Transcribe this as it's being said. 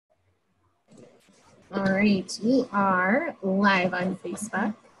All right, we are live on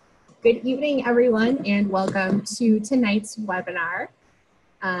Facebook. Good evening, everyone, and welcome to tonight's webinar.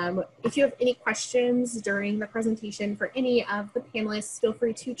 If you have any questions during the presentation for any of the panelists, feel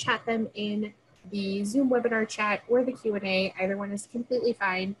free to chat them in the Zoom webinar chat or the Q&A. Either one is completely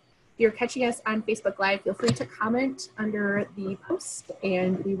fine. If you're catching us on Facebook Live, feel free to comment under the post,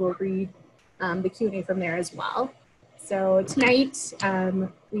 and we will read the Q&A from there as well. So tonight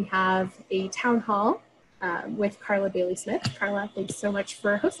we have a town hall with Carla Bailey-Smith. Carla, thanks so much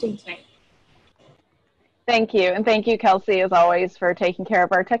for hosting tonight. Thank you, and thank you, Kelsey, as always, for taking care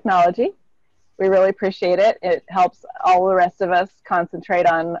of our technology. We really appreciate it. It helps all the rest of us concentrate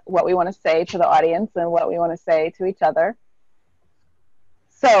on what we want to say to the audience and what we want to say to each other.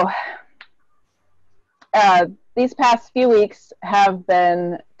 So, these past few weeks have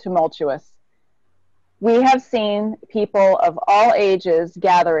been tumultuous. We have seen people of all ages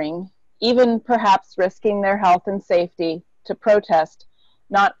gathering, even perhaps risking their health and safety to protest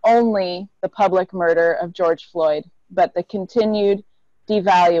not only the public murder of George Floyd, but the continued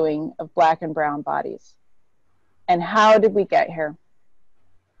devaluing of Black and brown bodies. And how did we get here?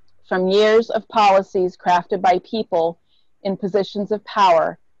 From years of policies crafted by people in positions of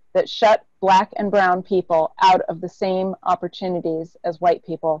power that shut Black and brown people out of the same opportunities as white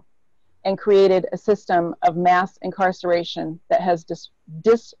people, and created a system of mass incarceration that has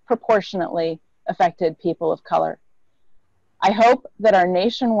disproportionately affected people of color. I hope that our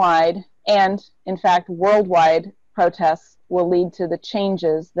nationwide and, in fact, worldwide protests will lead to the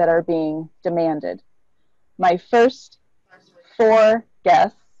changes that are being demanded. My first four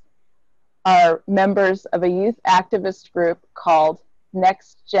guests are members of a youth activist group called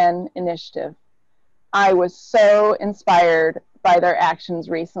Next Gen Initiative. I was so inspired by their actions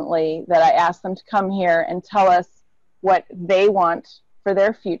recently that I asked them to come here and tell us what they want for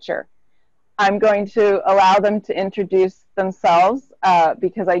their future. I'm going to allow them to introduce themselves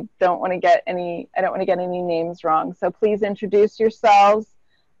because I don't want to get any names wrong. So please introduce yourselves.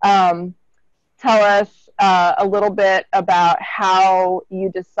 Tell us a little bit about how you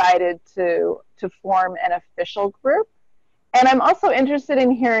decided to form an official group. And I'm also interested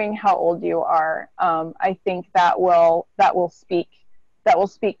in hearing how old you are. I think that will speak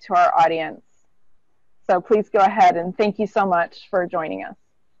to our audience. So please go ahead, and thank you so much for joining us.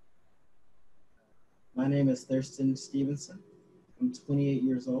 My name is Thurston Stevenson. I'm 28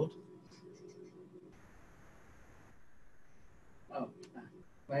 years old.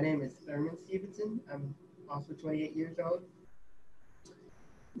 My name is Thurman Stevenson. I'm also 28 years old.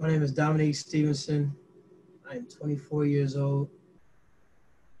 My name is Dominique Stevenson. I'm 24 years old.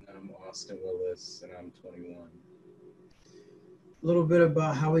 I'm Austin Willis, and I'm 21. A little bit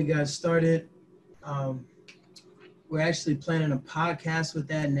about how we got started. We're actually planning a podcast with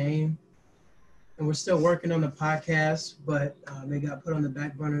that name, and we're still working on the podcast, but they got put on the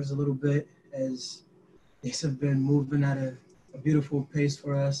back burners a little bit as things have been moving at a beautiful pace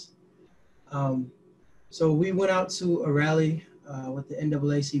for us. So we went out to a rally with the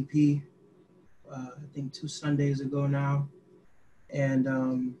NAACP, I think 2 Sundays ago now,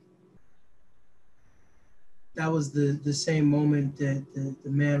 and that was the same moment that the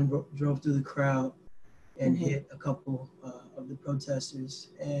man drove through the crowd and hit a couple of the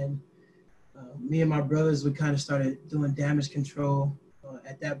protesters. And me and my brothers, we kind of started doing damage control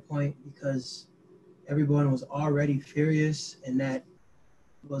at that point because everyone was already furious, and that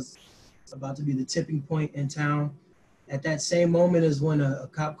was about to be the tipping point in town. At that same moment is when a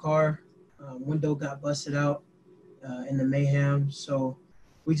cop car window got busted out in the mayhem. So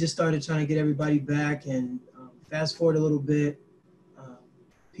we just started trying to get everybody back, and fast forward a little bit,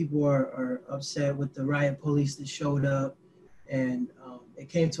 people are upset with the riot police that showed up, and it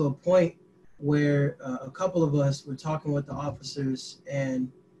came to a point where a couple of us were talking with the officers,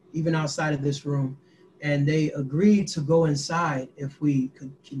 and even outside of this room, and they agreed to go inside if we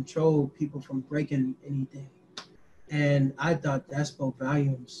could control people from breaking anything. And I thought that spoke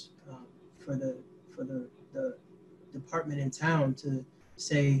volumes for the department in town to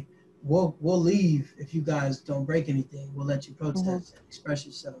say, we'll leave if you guys don't break anything. We'll let you protest and express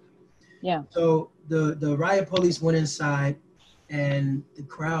yourself. Yeah. So the riot police went inside, and the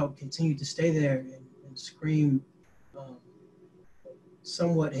crowd continued to stay there and scream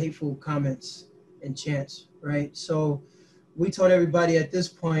somewhat hateful comments and chants, right? So we told everybody at this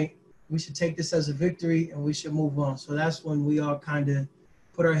point, we should take this as a victory and we should move on. So that's when we all kind of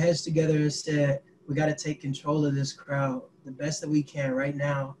put our heads together and said, we got to take control of this crowd the best that we can right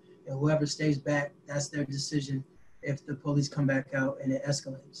now. And whoever stays back, that's their decision if the police come back out and it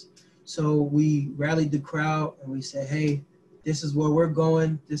escalates. So we rallied the crowd and we said, hey, this is where we're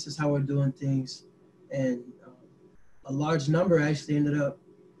going. This is how we're doing things. and a large number actually ended up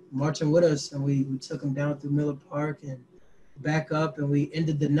marching with us, and we took them down through Miller Park and back up, and we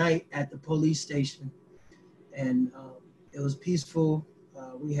ended the night at the police station. And it was peaceful.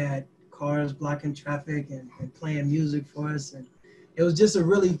 We had cars blocking traffic and playing music for us, and it was just a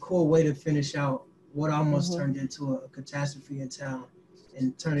really cool way to finish out what almost turned into a catastrophe in town,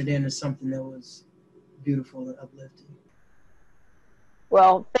 and turn it into something that was beautiful and uplifting.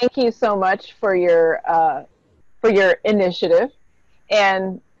 Well, thank you so much for your initiative,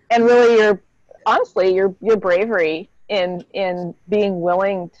 and really your bravery in being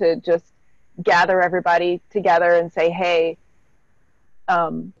willing to just gather everybody together and say, hey,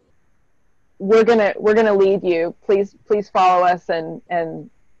 we're gonna lead you. Please follow us, and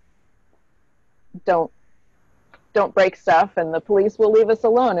don't break stuff, and the police will leave us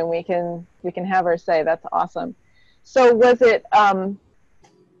alone, and we can have our say. That's awesome. So was it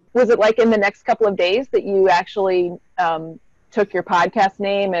like in the next couple of days that you actually took your podcast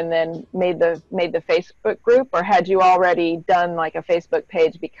name and then made the Facebook group, or had you already done like a Facebook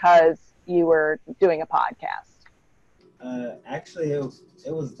page because you were doing a podcast? Actually,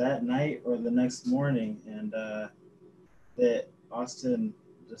 it was that night or the next morning, and that Austin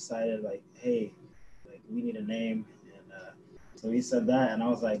decided, like, hey, like, we need a name, and so he said that, and I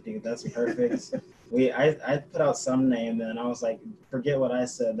was like, dude, that's perfect. I put out some name, and I was like, forget what I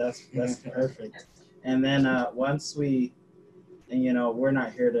said, that's perfect. And then once we, and we're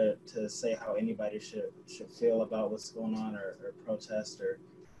not here to say how anybody should feel about what's going on or protest or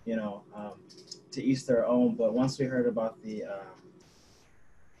to each their own. But once we heard about the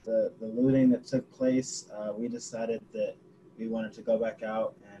looting that took place, we decided that we wanted to go back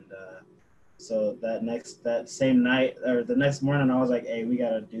out, and so that same night or the next morning, I was like, hey, we got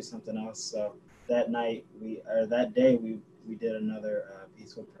to do something else. So that day we did another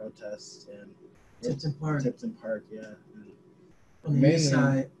peaceful protest in Tipton Park. Yeah. And on the east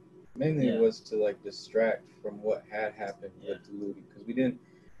side. Mainly it was to like distract from what had happened with the looting, because we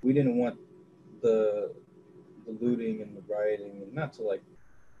didn't want the looting and the rioting, and not to like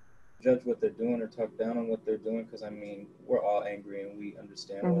judge what they're doing or talk down on what they're doing, because I mean, we're all angry and we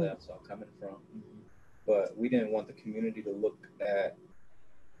understand where that's all coming from. But we didn't want the community to look at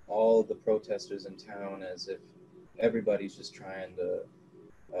all the protesters in town as if everybody's just trying to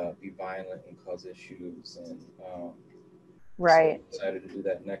be violent and cause issues. And right. So we decided to do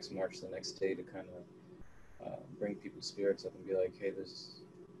that next march the next day to kind of bring people's spirits up and be like, hey,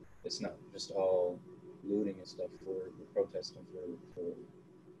 it's not just all looting and stuff. We're protesting for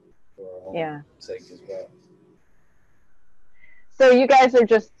our own sake as well. So you guys are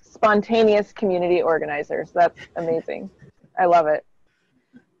just spontaneous community organizers. That's amazing. I love it.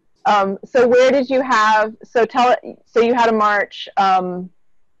 So where did you have, so you had a march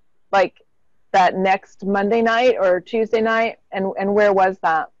like that next Monday night or Tuesday night, and where was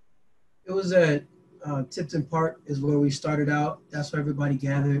that? It was at Tipton Park is where we started out. That's where everybody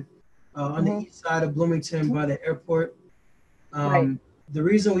gathered. On the east side of Bloomington by the airport. Right. The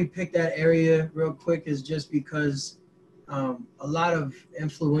reason we picked that area real quick is just because a lot of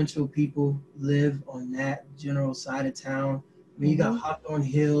influential people live on that general side of town. I mean, you got Hawthorne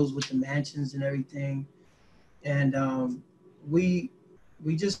Hills with the mansions and everything. And we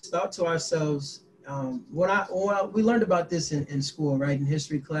just thought to ourselves, when we learned about this in school, right, in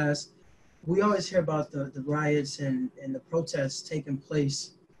history class, we always hear about the riots and the protests taking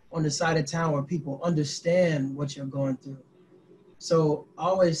place on the side of town where people understand what you're going through. So I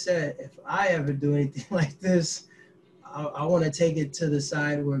always said, if I ever do anything like this, I want to take it to the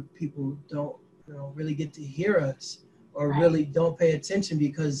side where people don't really get to hear us, or really don't pay attention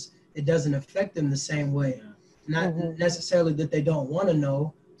because it doesn't affect them the same way. Not necessarily that they don't want to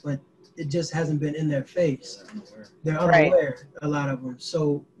know, but it just hasn't been in their face. They're unaware, a lot of them.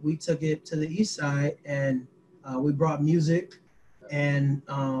 So we took it to the east side, and we brought music, and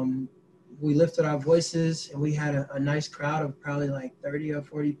we lifted our voices, and we had a nice crowd of probably like 30 or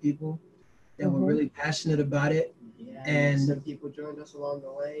 40 people that were really passionate about it. Yeah, and some people joined us along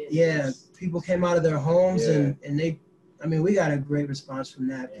the way. People came out of their homes, and they, I mean, we got a great response from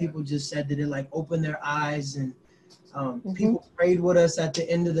that. People just said that it like opened their eyes, and people prayed with us at the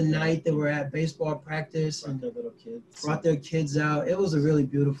end of the night. They were at baseball practice and brought their kids out. It was a really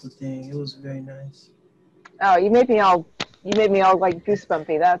beautiful thing. It was very nice. Oh, you made me all like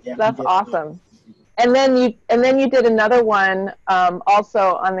goosebumpy. That's awesome. And then you did another one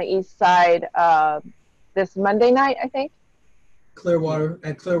also on the east side this Monday night, I think. Clearwater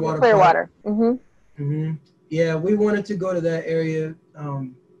Park. Clearwater. Yeah, we wanted to go to that area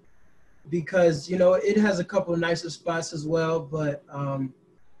because it has a couple of nicer spots as well, but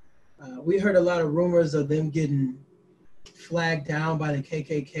we heard a lot of rumors of them getting flagged down by the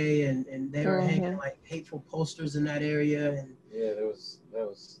KKK, and they were hanging like hateful posters in that area. And yeah, there was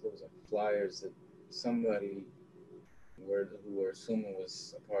like flyers that somebody who we're assuming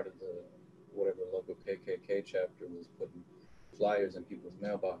was a part of the whatever local KKK chapter was putting flyers in people's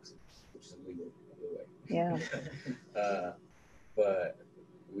mailboxes, which is illegal, by the way. Yeah. But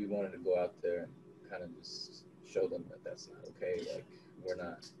we wanted to go out there and kind of just show them that that's not okay. Like, we're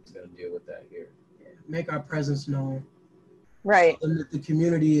not going to deal with that here. yeah, make our presence known. Right. So that the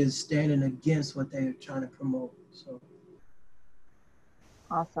community is standing against what they're trying to promote. So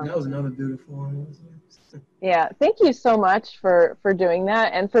Awesome. that was another beautiful one. Yeah, thank you so much for doing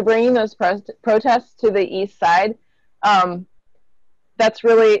that and for bringing those protests to the East Side. That's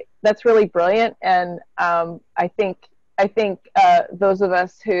really brilliant, and I think those of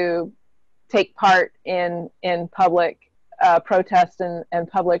us who take part in public protests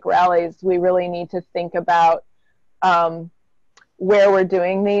and public rallies, we really need to think about where we're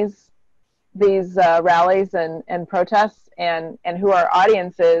doing these rallies and protests, and who our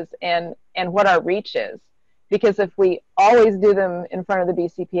audience is, and what our reach is. Because if we always do them in front of the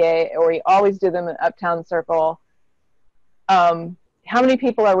BCPA, or we always do them in Uptown Circle, how many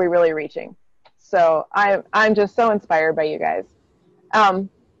people are we really reaching? So I'm just so inspired by you guys.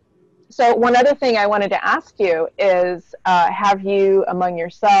 So one other thing I wanted to ask you is, have you, among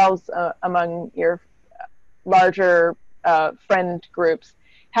yourselves, among your larger friend groups,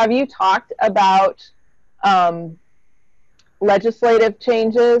 have you talked about legislative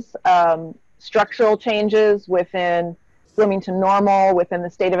changes, structural changes within Bloomington Normal, within the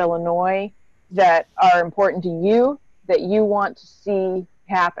state of Illinois, that are important to you, that you want to see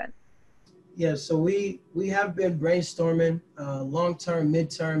happen? Yeah, so we have been brainstorming long-term,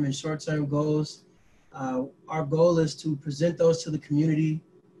 mid-term, and short-term goals. Our goal is to present those to the community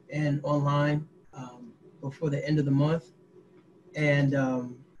and online before the end of the month. And a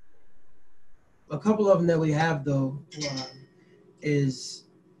couple of them that we have, though, is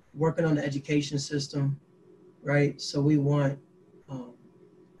working on the education system, right? So we want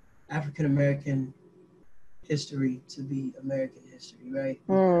African-American history to be American history, right?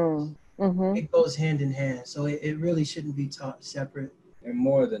 It goes hand in hand. So it really shouldn't be taught separate. And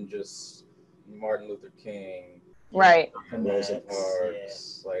more than just Martin Luther King, Right. and Rosa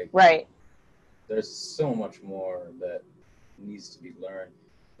Parks, like, Right. there's so much more that needs to be learned,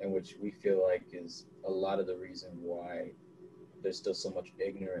 and which we feel like is a lot of the reason why there's still so much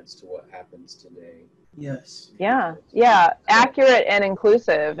ignorance to what happens today. Yes. Yeah. Accurate and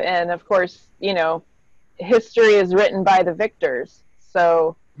inclusive. And of course, history is written by the victors.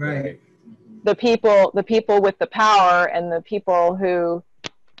 So Right. the people with the power and the people who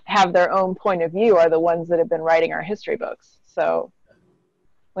have their own point of view are the ones that have been writing our history books. So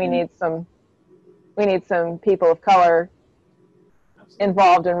we need some people of color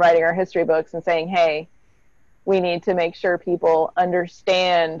involved in writing our history books and saying, hey, we need to make sure people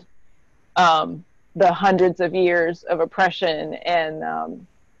understand the hundreds of years of oppression and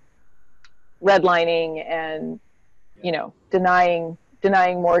redlining and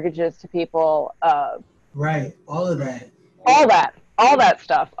denying mortgages to people. Right. All of that. All that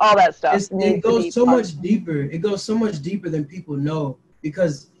stuff. It goes so much deeper. It goes so much deeper than people know.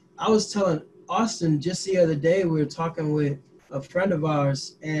 Because I was telling Austin just the other day, we were talking with a friend of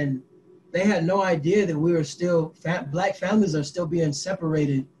ours, and they had no idea that we were still, Black families are still being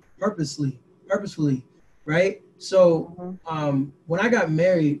separated purposefully, right? So when I got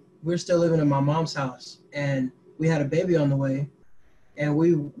married, we were still living in my mom's house, and we had a baby on the way, and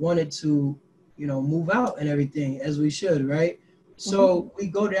we wanted to, move out and everything, as we should, right? So we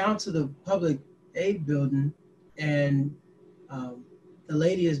go down to the public aid building, and the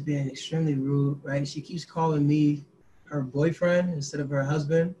lady is being extremely rude, right? She keeps calling me her boyfriend instead of her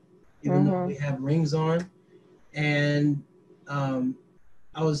husband, even though we have rings on. And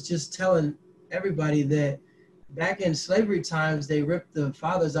I was just telling everybody that back in slavery times, they ripped the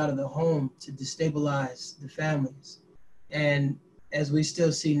fathers out of the home to destabilize the families. And as we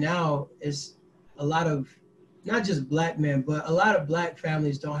still see now, it's a lot of, not just Black men, but a lot of Black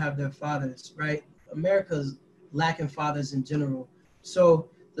families don't have their fathers, right? America's lacking fathers in general. So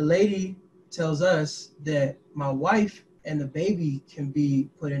the lady tells us that my wife and the baby can be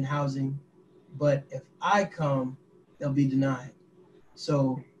put in housing, but if I come, they'll be denied.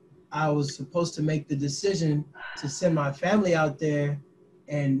 So I was supposed to make the decision to send my family out there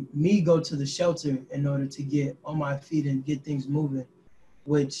and me go to the shelter in order to get on my feet and get things moving,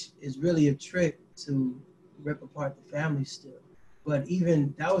 which is really a trick to rip apart the family still. But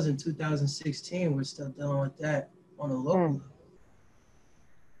even that was in 2016, we're still dealing with that on a local level.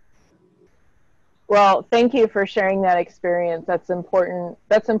 Well, thank you for sharing that experience. That's important.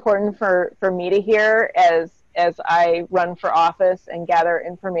 That's important for me to hear as I run for office and gather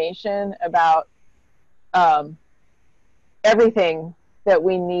information about everything that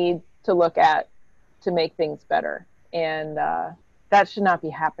we need to look at to make things better. And that should not be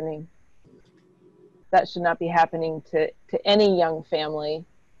happening. That should not be happening to any young family.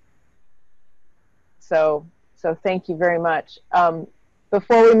 So thank you very much.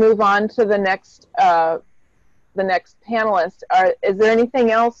 Before we move on to the next panelist, is there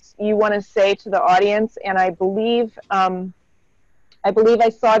anything else you want to say to the audience? And I believe I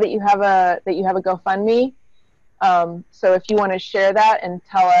saw that you have a GoFundMe. So if you want to share that and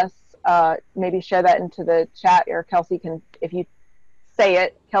tell us, maybe share that into the chat, or Kelsey can, if you say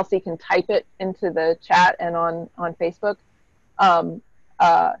it, Kelsey can type it into the chat and on Facebook, and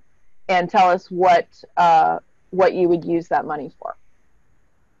tell us what you would use that money for.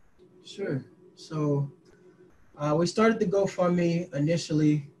 Sure. So we started the GoFundMe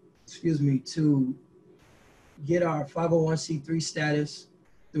initially, to get our 501c3 status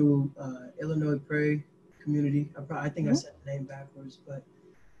through Illinois Prairie Community. I think I said the name backwards, but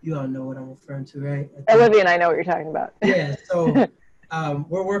you all know what I'm referring to, right? Olivia and I know what you're talking about. Yeah, so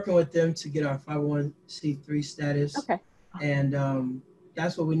we're working with them to get our 501c3 status. Okay. And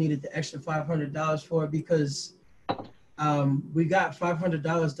that's what we needed the extra $500 for, because we got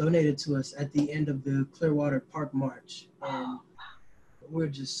 $500 donated to us at the end of the Clearwater Park March. And we're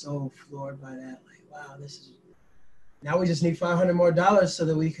just so floored by that. Like, wow, now we just need $500 more so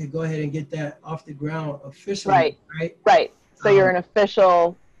that we could go ahead and get that off the ground officially. Right. So you're an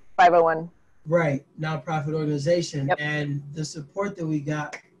official 501. Right, nonprofit organization. Yep. And the support that we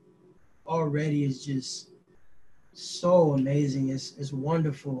got already is just so amazing. It's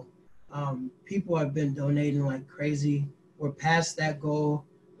wonderful. People have been donating like crazy. We're past that goal.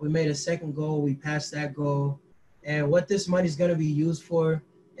 We made a second goal. We passed that goal. And what this money is going to be used for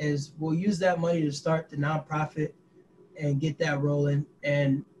is we'll use that money to start the nonprofit and get that rolling.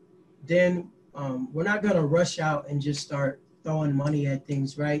 And then we're not going to rush out and just start throwing money at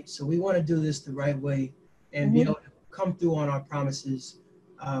things, right? So we want to do this the right way and be able to come through on our promises.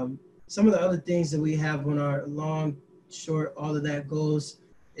 Some of the other things that we have on our long, short, all of that goals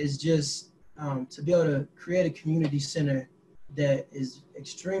is just to be able to create a community center that is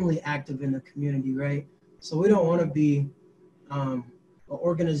extremely active in the community, right? So we don't want to be an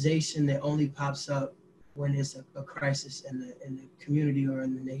organization that only pops up when it's a crisis in the community or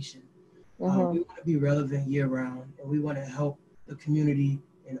in the nation. We want to be relevant year round, and we want to help the community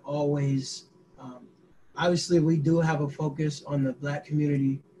in all ways. Obviously, we do have a focus on the Black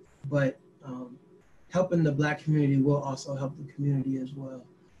community, but helping the Black community will also help the community as well.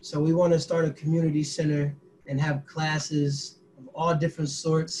 So we want to start a community center and have classes of all different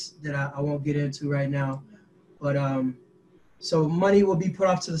sorts that I won't get into right now. But so money will be put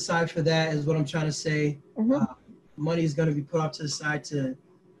off to the side for that, is what I'm trying to say. Money is going to be put off to the side to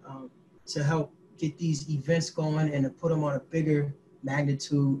help get these events going and to put them on a bigger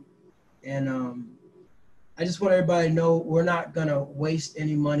magnitude. And I just want everybody to know we're not going to waste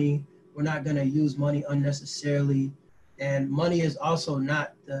any money. We're not going to use money unnecessarily. And money is also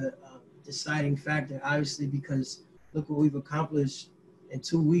not the deciding factor, obviously, because look what we've accomplished in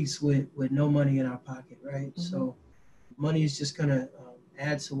 2 weeks with no money in our pocket, right? So money is just going to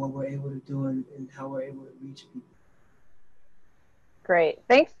add to what we're able to do and how we're able to reach people. Great.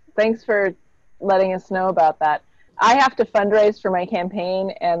 Thanks for letting us know about that. I have to fundraise for my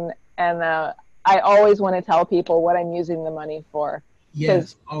campaign, and I always want to tell people what I'm using the money for.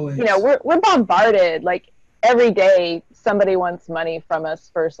 Yes, always. You know, we're bombarded like every day. Somebody wants money from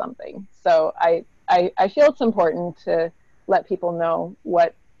us for something. So I feel it's important to let people know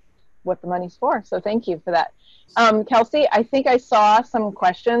what the money's for. So thank you for that. Kelsey, I think I saw some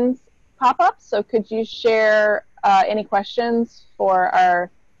questions pop up. So could you share any questions for our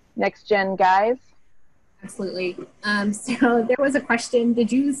next gen guys? Absolutely. So there was a question.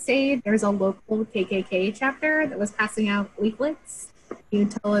 Did you say there's a local KKK chapter that was passing out leaflets? Can you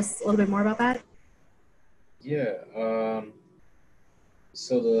tell us a little bit more about that? Yeah.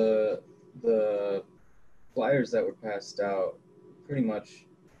 So the flyers that were passed out pretty much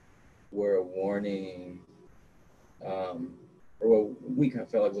were a warning, or what we kind of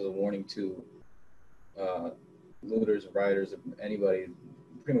felt like was a warning to looters, rioters, anybody.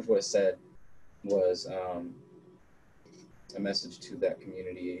 Pretty much what it said was a message to that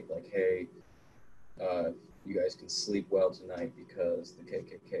community, like, hey, you guys can sleep well tonight because the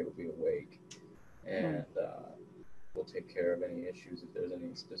KKK will be awake, and we'll take care of any issues if there's any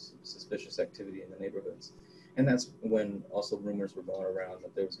suspicious activity in the neighborhoods. and that's when also rumors were going around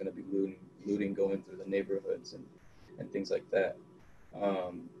that there was going to be looting going through the neighborhoods and things like that.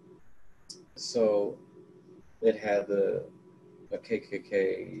 So it had a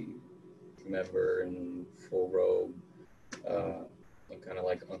KKK member in full robe, in kind of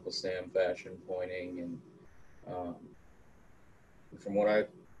like Uncle Sam fashion, pointing, and from what I've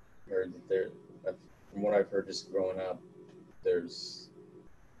heard, from what I've heard just growing up, there's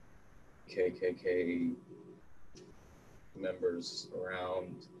KKK members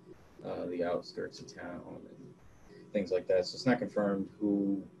around the outskirts of town and things like that. So it's not confirmed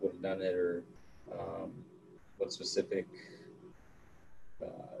who would have done it or what specific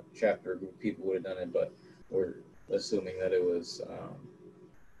chapter group of people would have done it, but we're assuming that it was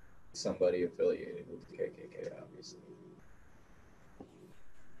somebody affiliated with the KKK, obviously.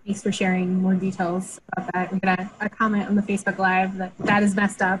 Thanks for sharing more details about that. We got a comment on the Facebook Live that is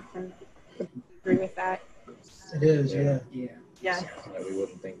messed up, and I agree with that. It is, Yeah. Yeah. That we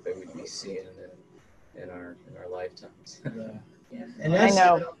wouldn't think that we'd be seeing it in our lifetimes. Yeah. And I that's,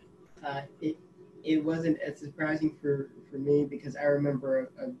 know. It wasn't as surprising for me because I remember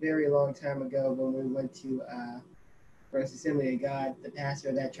a very long time ago when we went to First Assembly of God, the pastor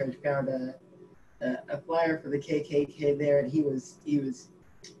of that church found a flyer for the KKK there, and he was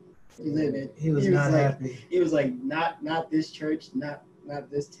livid. He was not like, happy. He was like, not this church, not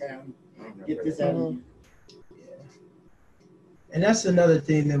this town. Get this out of here. Yeah. And that's another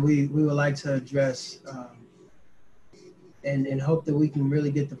thing that we would like to address, and hope that we can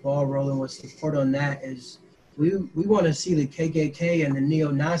really get the ball rolling with support on that is we want to see the KKK and the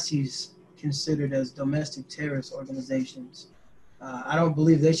neo-Nazis considered as domestic terrorist organizations. I don't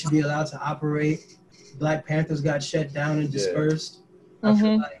believe they should be allowed to operate. Black Panthers got shut down and dispersed. I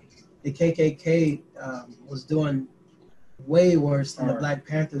feel like the KKK was doing way worse than the Black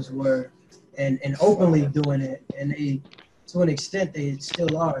Panthers were, and openly doing it. And they, to an extent, they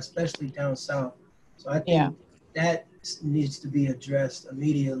still are, especially down south. So I think that needs to be addressed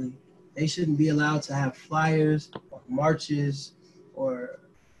immediately. They shouldn't be allowed to have flyers or marches or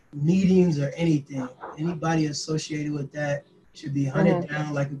meetings or anything. Anybody associated with that should be hunted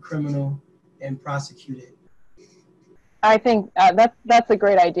down like a criminal and prosecuted. I think that's a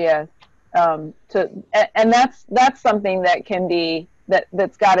great idea. And that's something that can be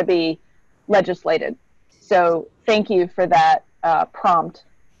that's got to be legislated. So thank you for that prompt,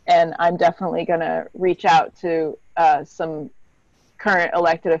 and I'm definitely going to reach out to some current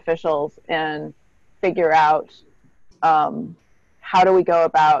elected officials and figure out how do we go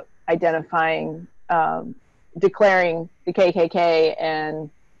about identifying, declaring the KKK and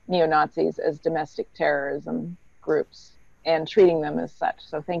neo-Nazis as domestic terrorism groups and treating them as such.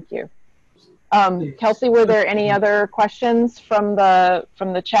 So thank you. Kelsey, were there any other questions from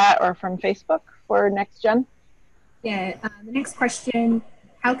the chat or from Facebook for Next Gen? Yeah, the next question,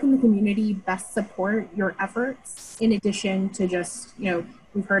 how can the community best support your efforts in addition to just,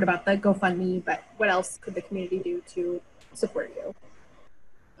 we've heard about the GoFundMe, but what else could the community do to support you?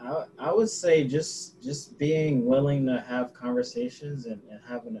 I would say just being willing to have conversations and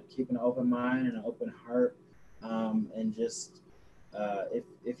keeping an open mind and an open heart, and just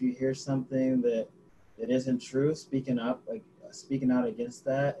if you hear something that isn't true, speaking out against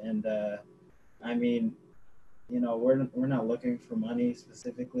that. And I mean, we're not looking for money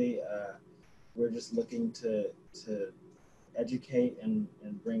specifically. We're just looking to educate and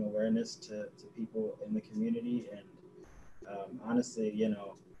bring awareness to people in the community, and honestly,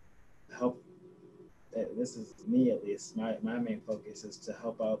 help. This is me, at least. My main focus is to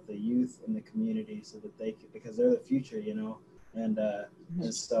help out the youth in the community so that because they're the future, and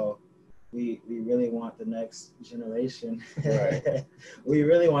so we really want the next generation. Right. We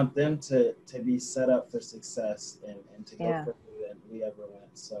really want them to be set up for success and to go further than we ever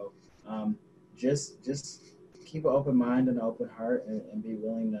went. So just keep an open mind and an open heart, and be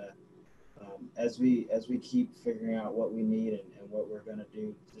willing to, as we keep figuring out what we need and what we're going to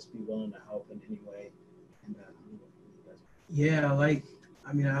do, just be willing to help in any way. And, yeah, I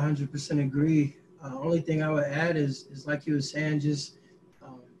 100% agree. Only thing I would add is like you were saying, just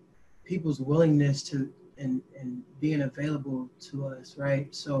people's willingness to and being available to us,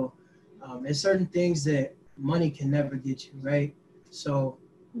 right? So there's certain things that money can never get you, right? So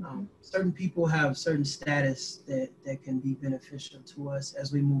certain people have certain status that can be beneficial to us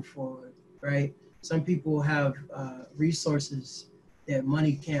as we move forward, right? Some people have resources that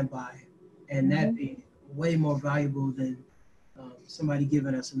money can't buy, and that be way more valuable than somebody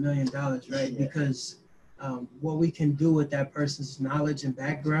giving us $1 million, right? Because what we can do with that person's knowledge and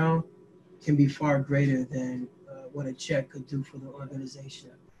background can be far greater than what a check could do for the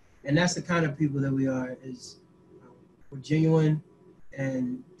organization. And that's the kind of people that we are, is we're genuine,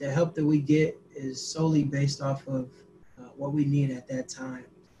 and the help that we get is solely based off of what we need at that time.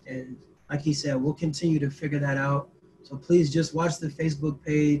 And like he said, we'll continue to figure that out. So please just watch the Facebook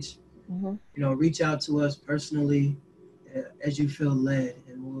page. You know, reach out to us personally as you feel led,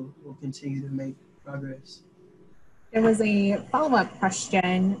 and we'll continue to make progress. There was a follow-up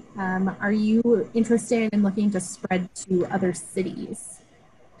question. Are you interested in looking to spread to other cities?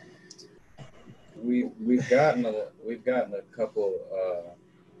 We've gotten a couple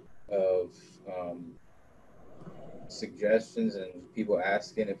of suggestions and people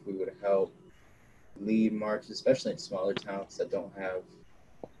asking if we would help lead marches, especially in smaller towns that don't have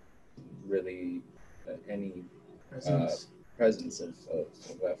really any presence of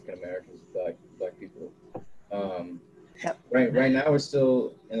African Americans, black people. Right now we're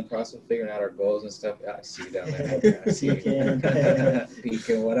still in the process of figuring out our goals and stuff. I see you down there. I see you.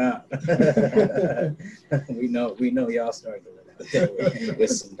 Pekin, what up? we know y'all started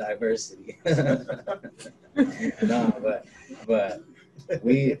with some diversity. But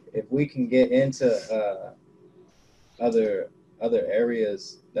if we can get into other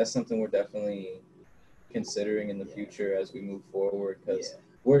areas, that's something we're definitely considering in the future as we move forward, because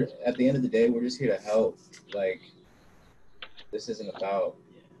we're, at the end of the day, we're just here to help. Like, this isn't about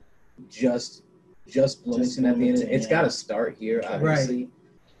just Bloomington at the end. It's got to start here, obviously. Right.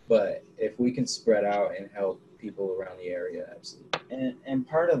 But if we can spread out and help people around the area, absolutely. And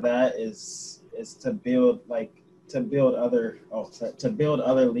part of that is to build other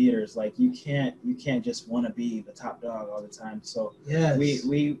leaders. Like, you can't just want to be the top dog all the time. So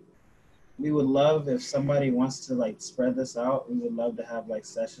we would love, if somebody wants to like spread this out, we would love to have like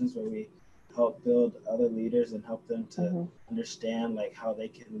sessions where we help build other leaders and help them to understand like how they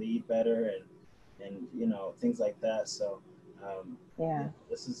can lead better and you know, things like that. So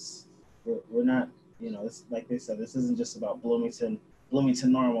this is, we're not, you know, this, like they said, this isn't just about Bloomington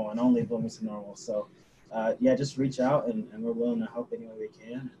Normal and only Bloomington Normal. So just reach out and we're willing to help any way we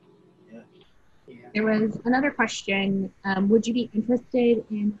can. There was another question. Would you be interested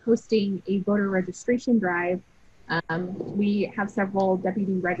in hosting a voter registration drive? We have several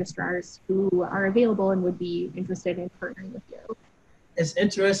deputy registrars who are available and would be interested in partnering with you. It's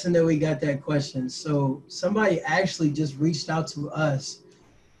interesting that we got that question. So somebody actually just reached out to us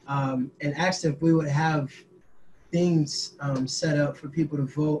and asked if we would have things set up for people to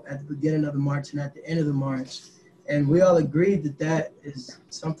vote at the beginning of the march and at the end of the march. And we all agreed that that is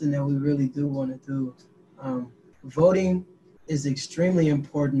something that we really do want to do. Voting is extremely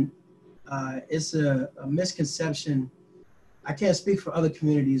important. It's a misconception. I can't speak for other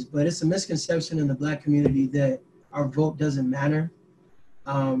communities, but it's a misconception in the Black community that our vote doesn't matter.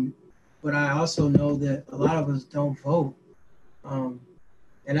 But I also know that a lot of us don't vote. And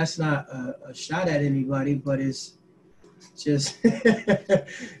that's not a shot at anybody, but it's just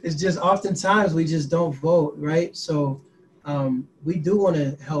it's just oftentimes we just don't vote, right? So we do want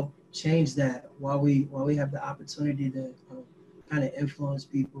to help change that while we have the opportunity to kind of influence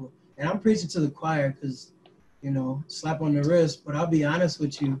people. And I'm preaching to the choir because, you know, slap on the wrist, but I'll be honest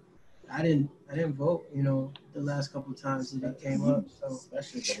with you, I didn't vote, you know, the last couple of times that it came up. So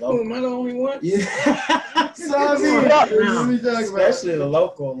especially the local. Am I the only one? Yeah. Especially the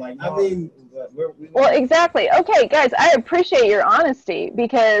local, like, I mean, well, exactly. Okay, guys, I appreciate your honesty,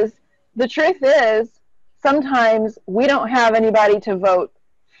 because the truth is sometimes we don't have anybody to vote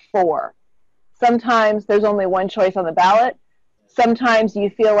for. Sometimes there's only one choice on the ballot. Sometimes you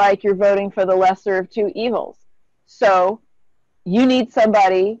feel like you're voting for the lesser of two evils. So you need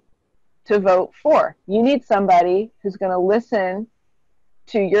somebody to vote for. You need somebody who's going to listen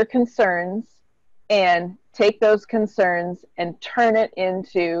to your concerns and take those concerns and turn it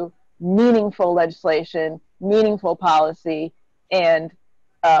into meaningful legislation, meaningful policy, and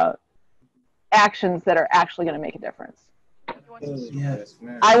actions that are actually going to make a difference. Yes.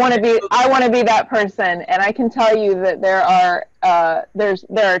 I want to be that person, and I can tell you that there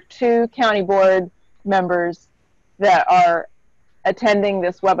are 2 county board members that are attending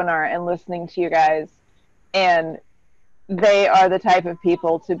this webinar and listening to you guys, and they are the type of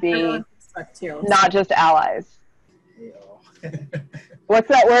people to be not just allies. What's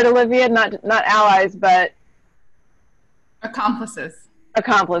that word, Olivia? Not allies, but accomplices.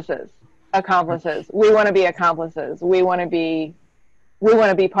 Accomplices. We want to be accomplices. We want to be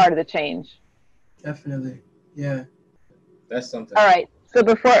part of the change. Definitely. Yeah. That's something. All right. So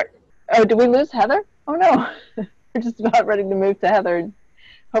did we lose Heather? Oh no. We're just about ready to move to Heather.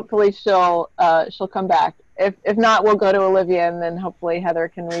 Hopefully she'll come back. If not, we'll go to Olivia, and then hopefully Heather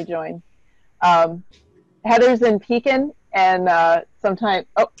can rejoin. Heather's in Pekin, and sometime.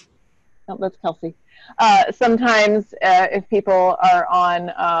 Oh, that's Kelsey. Sometimes if people are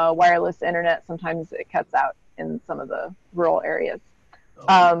on wireless internet, sometimes it cuts out in some of the rural areas.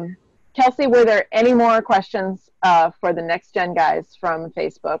 Kelsey, were there any more questions for the Next Gen guys from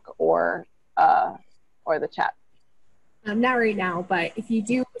Facebook or the chat? Not right now, but if you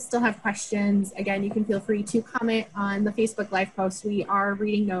do still have questions, again, you can feel free to comment on the Facebook Live post. We are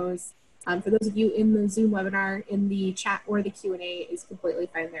reading those. For those of you in the Zoom webinar, in the chat or the Q&A is completely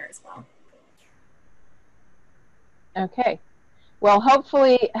fine there as well. Okay. Well,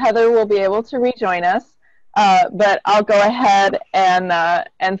 hopefully Heather will be able to rejoin us, but I'll go ahead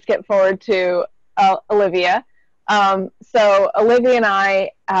and skip forward to Olivia. So Olivia and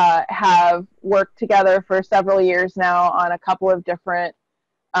I have worked together for several years now on a couple of different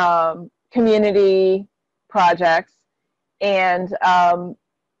community projects, and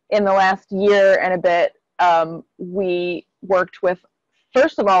in the last year and a bit, we worked with,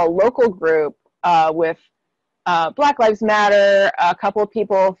 first of all, a local group with Black Lives Matter, a couple of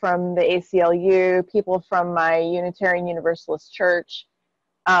people from the ACLU, people from my Unitarian Universalist Church,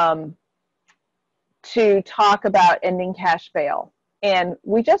 to talk about ending cash bail. And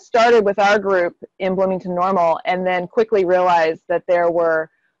we just started with our group in Bloomington Normal, and then quickly realized that there were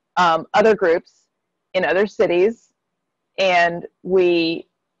other groups in other cities, and we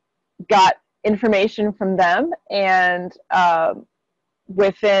got information from them, and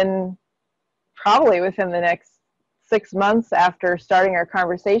probably within the next 6 months after starting our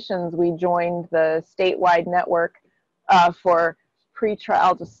conversations, we joined the statewide network for pretrial,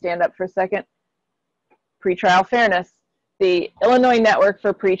 I'll just stand up for a second, pretrial fairness, the Illinois Network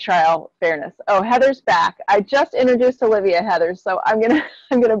for Pretrial Fairness. Oh, Heather's back. I just introduced Olivia, Heather, so I'm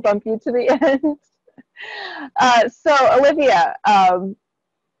gonna bump you to the end. So Olivia,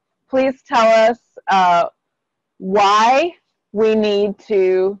 please tell us why we need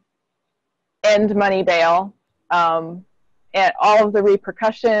to end money bail, and all of the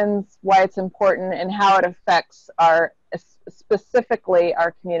repercussions, why it's important, and how it affects specifically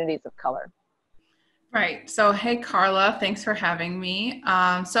our communities of color. Right. So, hey, Carla, thanks for having me.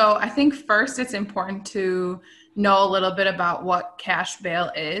 So I think first it's important to know a little bit about what cash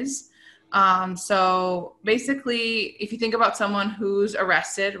bail is. So basically, if you think about someone who's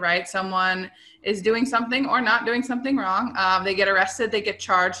arrested, right, someone is doing something or not doing something wrong, they get arrested, they get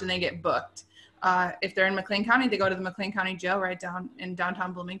charged, and they get booked. If they're in McLean County, they go to the McLean County Jail right down in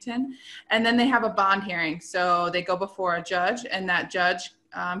downtown Bloomington, and then they have a bond hearing. So they go before a judge, and that judge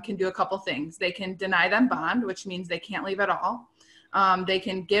can do a couple things. They can deny them bond, which means they can't leave at all. They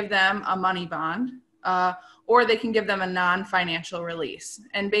can give them a money bond, or they can give them a non-financial release.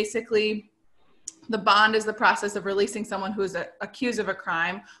 And basically, the bond is the process of releasing someone who is accused of a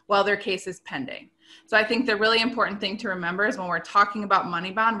crime while their case is pending. So I think the really important thing to remember is when we're talking about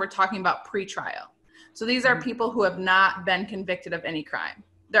money bond, we're talking about pretrial. So these are people who have not been convicted of any crime.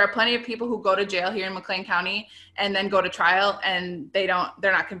 There are plenty of people who go to jail here in McLean County and then go to trial and they're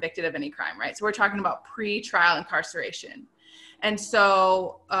not convicted of any crime, right? So we're talking about pre-trial incarceration. And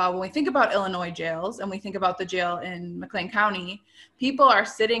so when we think about Illinois jails and we think about the jail in McLean County, people are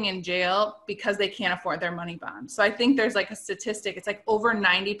sitting in jail because they can't afford their money bond. So I think there's like a statistic, it's like over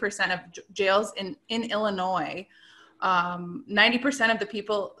 90% of jails in Illinois, 90% of the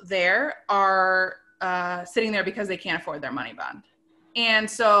people there are sitting there because they can't afford their money bond. And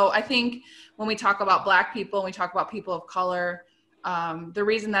so I think when we talk about Black people, and we talk about people of color, the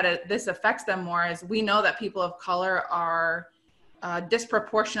reason that this affects them more is we know that people of color are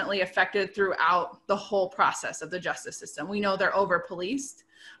disproportionately affected throughout the whole process of the justice system. We know they're over-policed.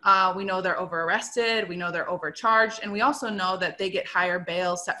 We know they're over-arrested. We know they're overcharged. And we also know that they get higher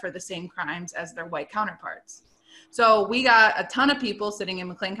bails set for the same crimes as their white counterparts. So we got a ton of people sitting in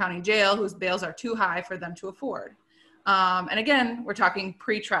McLean County Jail whose bails are too high for them to afford. And again, we're talking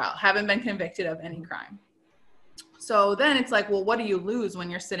pre-trial, haven't been convicted of any crime. So then it's like, well, what do you lose when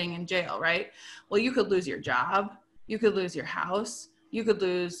you're sitting in jail, right? Well, you could lose your job. You could lose your house. You could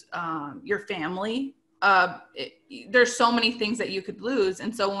lose your family. There's so many things that you could lose.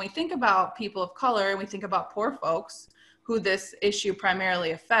 And so when we think about people of color and we think about poor folks who this issue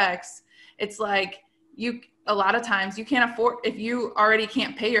primarily affects, it's like a lot of times you can't afford, if you already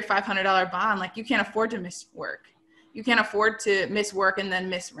can't pay your $500 bond, like you can't afford to miss work. You can't afford to miss work and then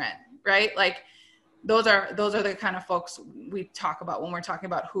miss rent, right? Like those are the kind of folks we talk about when we're talking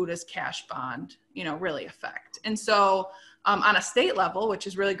about who does cash bond, really affect. And so on a state level, which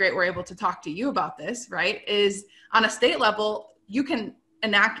is really great, we're able to talk to you about this, right? Is on a state level, you can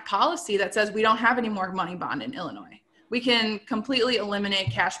enact policy that says we don't have any more money bond in Illinois. We can completely eliminate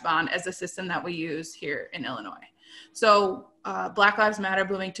cash bond as a system that we use here in Illinois. So Black Lives Matter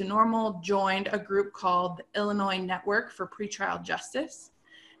Moving to Normal joined a group called the Illinois Network for Pretrial Justice.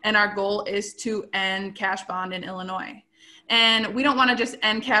 And our goal is to end cash bond in Illinois. And we don't want to just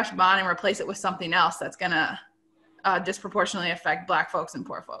end cash bond and replace it with something else that's going to disproportionately affect Black folks and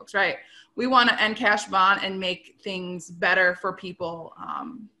poor folks, right? We want to end cash bond and make things better for people,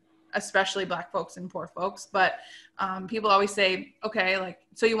 especially Black folks and poor folks. But people always say, okay, like,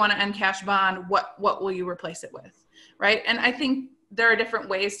 so you want to end cash bond, what will you replace it with, right? And I think there are different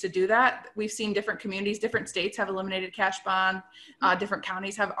ways to do that. We've seen different communities, different states have eliminated cash bond, different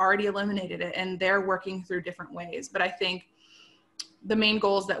counties have already eliminated it, and they're working through different ways. But I think the main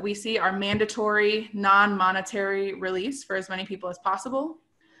goals that we see are mandatory, non-monetary release for as many people as possible,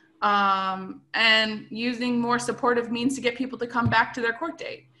 and using more supportive means to get people to come back to their court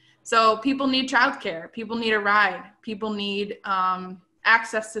date. So people need childcare, people need a ride, people need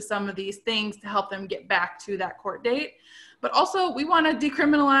access to some of these things to help them get back to that court date. But also we want to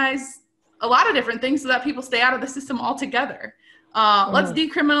decriminalize a lot of different things so that people stay out of the system altogether. Let's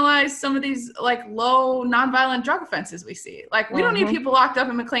decriminalize some of these like low nonviolent drug offenses we see. Like we don't need people locked up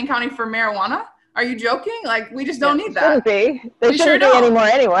in McLean County for marijuana. Are you joking? Like we just don't need that. Shouldn't be. They shouldn't be anymore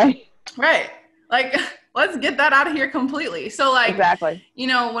anyway. Right. Like let's get that out of here completely. So like, exactly. You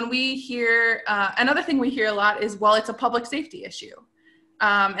know, when we hear, another thing we hear a lot is, well, it's a public safety issue.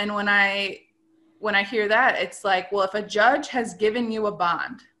 And when I hear that, it's like, well, if a judge has given you a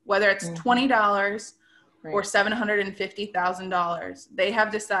bond, whether it's $20 or $750,000, they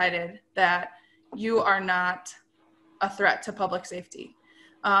have decided that you are not a threat to public safety.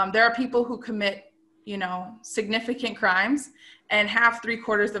 There are people who commit, you know, significant crimes and have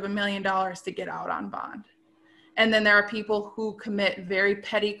 $750,000 to get out on bond. And then there are people who commit very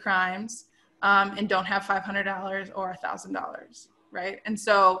petty crimes and don't have $500 or $1,000, right? And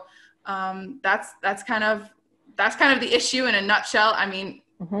so that's kind of the issue in a nutshell. I mean,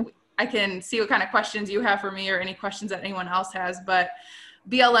 I can see what kind of questions you have for me or any questions that anyone else has, but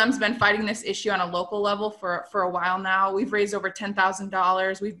BLM's been fighting this issue on a local level for a while now. We've raised over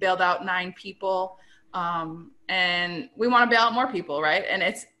 $10,000. We've bailed out 9 people. And we want to bail out more people, right? And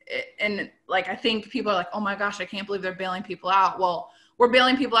I think people are like, oh my gosh, I can't believe they're bailing people out. Well, we're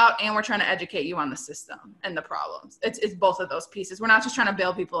bailing people out and we're trying to educate you on the system and the problems. It's both of those pieces. We're not just trying to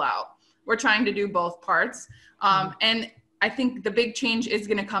bail people out. We're trying to do both parts. And I think the big change is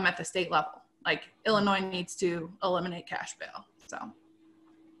going to come at the state level. Like Illinois needs to eliminate cash bail. So.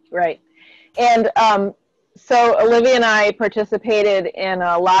 Right. And so Olivia and I participated in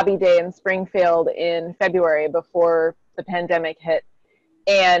a lobby day in Springfield in February before the pandemic hit.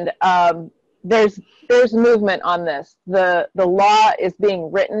 And there's movement on this. The law is being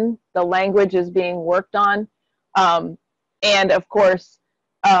written, the language is being worked on, and of course,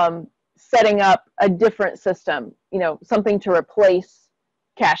 setting up a different system, you know, something to replace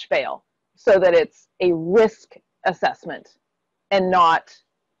cash bail so that it's a risk assessment and not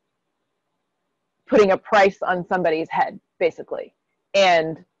putting a price on somebody's head, basically.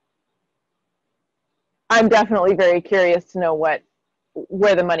 And I'm definitely very curious to know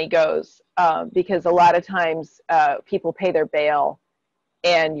where the money goes, because a lot of times people pay their bail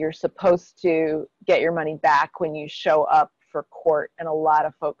and you're supposed to get your money back when you show up for court, and a lot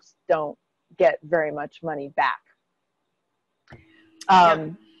of folks don't get very much money back.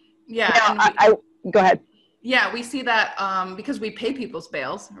 Yeah. Go ahead. Yeah, we see that because we pay people's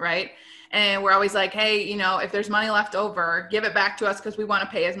bails, right? And we're always like, hey, you know, if there's money left over, give it back to us because we want to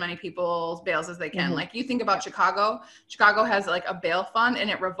pay as many people's bails as they can. Like you think about Chicago has like a bail fund and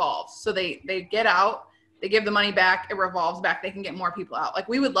it revolves. So they get out, they give the money back, it revolves back, they can get more people out. Like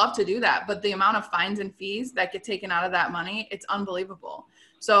we would love to do that, but the amount of fines and fees that get taken out of that money, it's unbelievable.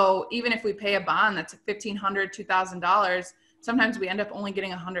 So even if we pay a bond that's $1,500, $2,000, sometimes we end up only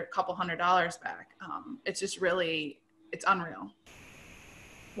getting couple $100 back. It's just really, it's unreal.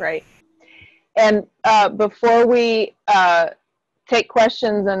 Right. And before we take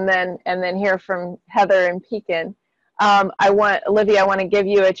questions and then hear from Heather and Pekin, Olivia, I want to give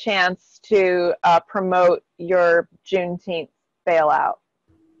you a chance to promote your Juneteenth bailout.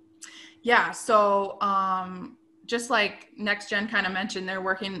 Yeah. So just like Next Gen kind of mentioned, they're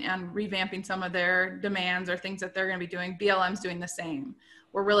working on revamping some of their demands or things that they're going to be doing. BLM's doing the same.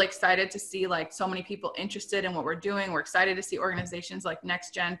 we're really excited to see like so many people interested in what we're doing. We're excited to see organizations like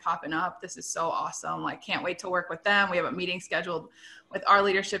Next Gen popping up. This is so awesome. Like, can't wait to work with them. We have a meeting scheduled with our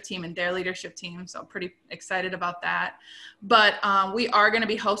leadership team and their leadership team. So pretty excited about that. But we are going to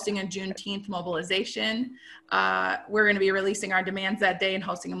be hosting a Juneteenth mobilization. We're going to be releasing our demands that day and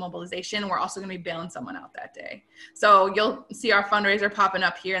hosting a mobilization. We're also going to be bailing someone out that day. So you'll see our fundraiser popping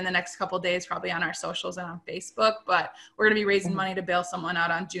up here in the next couple of days, probably on our socials and on Facebook, but we're going to be raising money to bail someone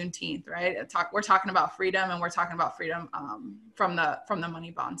out on Juneteenth, right? We're talking about freedom, and we're talking about freedom from the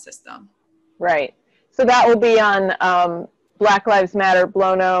money bond system. Right. So that will be on Black Lives Matter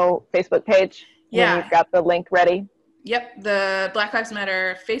Blono Facebook page. Yeah. You've got the link ready. Yep, the Black Lives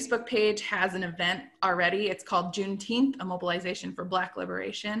Matter Facebook page has an event already. It's called Juneteenth, a mobilization for Black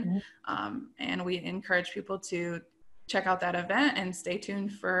liberation. And we encourage people to check out that event and stay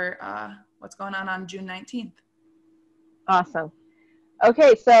tuned for what's going on June 19th. Awesome.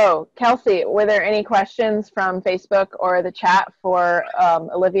 Okay, so Kelsey, were there any questions from Facebook or the chat for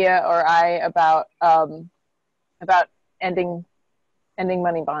Olivia or I about ending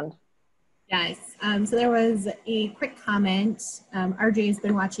money bond? Yes, so there was a quick comment. RJ has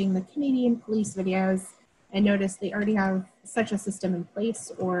been watching the Canadian police videos and noticed they already have such a system in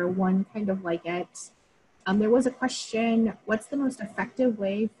place or one kind of like it. There was a question, what's the most effective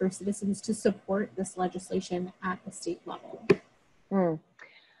way for citizens to support this legislation at the state level?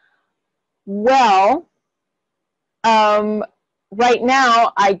 Well, right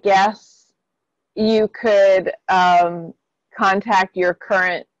now, I guess you could contact your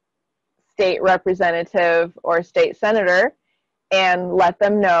current state representative or state senator and let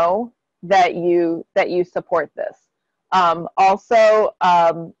them know that you support this. Also,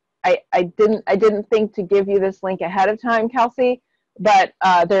 I didn't think to give you this link ahead of time, Kelsey, but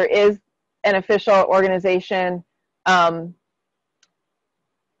there is an official organization,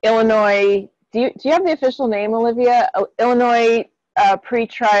 Illinois. Do you have the official name, Olivia? Illinois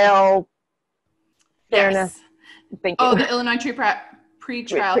Pretrial Fairness. Yes. Thank you. Oh, the Illinois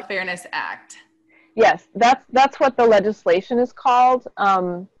Pretrial Fairness Act. Yes, that's what the legislation is called.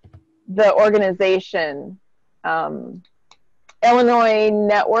 The organization, Illinois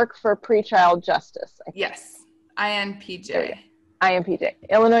Network for Pretrial Justice. Yes, INPJ. INPJ,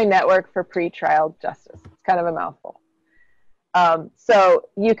 Illinois Network for Pretrial Justice. It's kind of a mouthful. So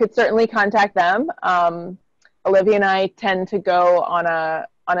you could certainly contact them. Olivia and I tend to go on a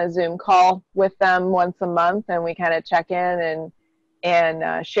Zoom call with them once a month, and we kind of check in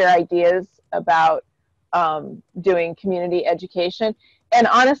and share ideas about doing community education. And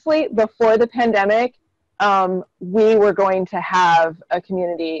honestly, before the pandemic, we were going to have a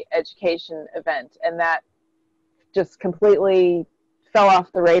community education event, and that just completely fell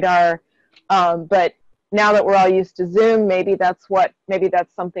off the radar. But now that we're all used to Zoom, maybe that's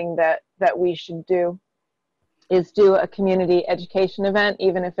something that we should do, is do a community education event,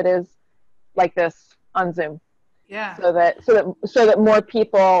 even if it is like this on Zoom. Yeah. So that more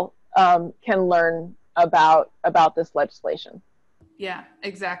people can learn about this legislation. Yeah,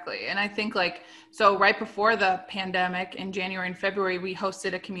 exactly. And I think so right before the pandemic in January and February, we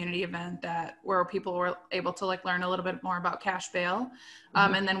hosted a community event where people were able to learn a little bit more about cash bail.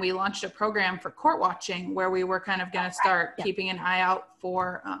 And then we launched a program for court watching where we were kind of going to start keeping an eye out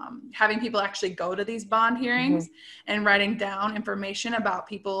for having people actually go to these bond hearings and writing down information about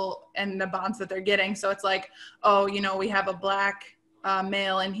people and the bonds that they're getting. So it's we have a Black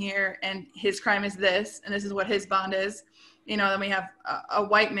male in here and his crime is this, and this is what his bond is. Then we have a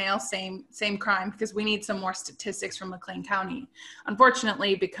white male, same crime, because we need some more statistics from McLean County.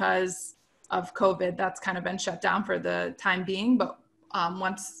 Unfortunately, because of COVID, that's kind of been shut down for the time being. But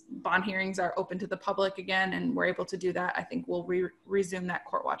once bond hearings are open to the public again and we're able to do that, I think we'll resume that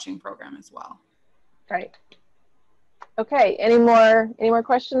court watching program as well. Right. Okay. Any more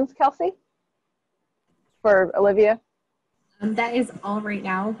questions, Kelsey? For Olivia? That is all right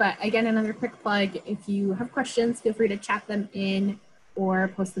now, but again, another quick plug. If you have questions, feel free to chat them in or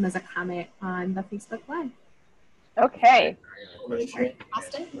post them as a comment on the Facebook Live. Okay. Right,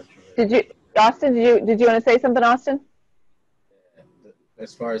 Austin? Did you want to say something, Austin?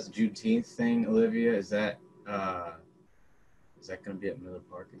 As far as the Juneteenth thing, Olivia, is that going to be at Miller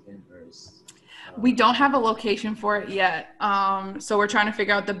Park again, or is? We don't have a location for it yet. So we're trying to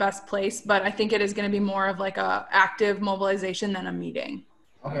figure out the best place, but I think it is going to be more of a active mobilization than a meeting.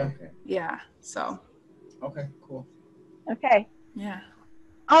 Okay. Yeah. So. Okay, cool. Okay. Yeah.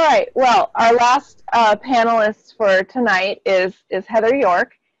 All right. Well, our last panelist for tonight is Heather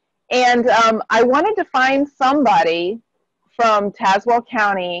York. And I wanted to find somebody from Tazewell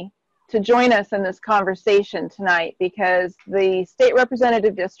County to join us in this conversation tonight, because the state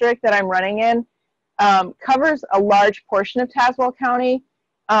representative district that I'm running in covers a large portion of Tazewell County.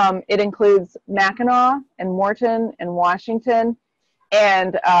 It includes Mackinac and Morton and Washington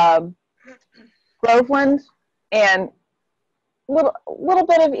and Groveland and little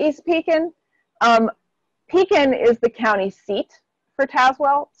bit of East Pekin. Pekin is the county seat for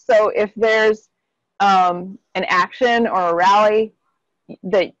Tazewell, so if there's an action or a rally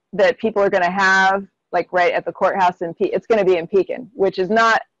that people are going to have, like right at the courthouse in it's going to be in Pekin, which is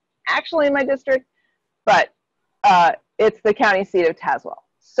not actually in my district, but it's the county seat of Tazewell.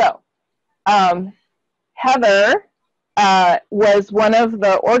 So Heather was one of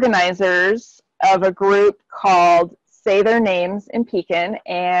the organizers of a group called Say Their Names in Pekin,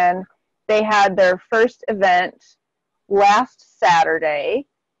 and they had their first event last Saturday,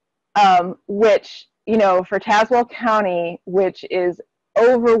 which, you know, for Tazewell County, which is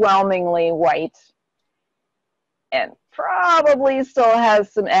overwhelmingly white and probably still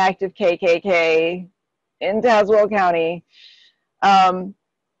has some active KKK in Tazewell County.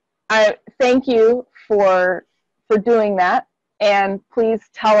 I thank you for doing that, and please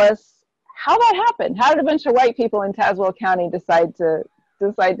tell us how that happened. How did a bunch of white people in Tazewell County decide to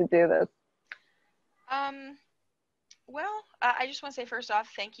do this? Well, I just want to say first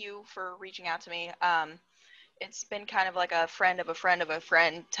off, thank you for reaching out to me. It's been kind of like a friend of a friend of a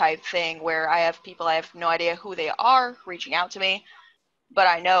friend type thing, where I have people, I have no idea who they are, reaching out to me, but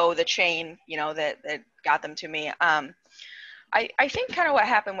I know the chain, you know, that got them to me. I think kind of what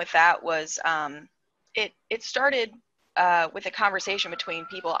happened with that was it started with a conversation between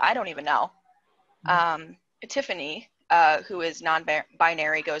people I don't even know. Tiffany, who is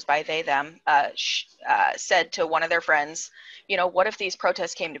non-binary, goes by they, them, said to one of their friends, you know, what if these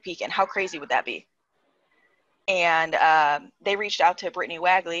protests came to Pekin? How crazy would that be? And they reached out to Brittany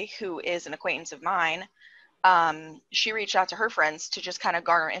Wagley, who is an acquaintance of mine. She reached out to her friends to just kind of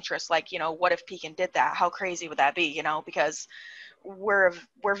garner interest, like, you know, what if Pekin did that? How crazy would that be? You know, because we're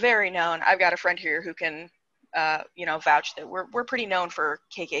very known. I've got a friend here who can, you know, vouch that we're pretty known for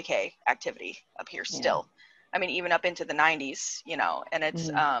KKK activity up here still. I mean, even up into the 90s, you know, and it's,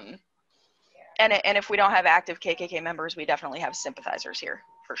 and if we don't have active KKK members, we definitely have sympathizers here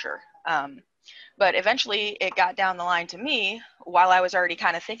for sure. But eventually it got down the line to me while I was already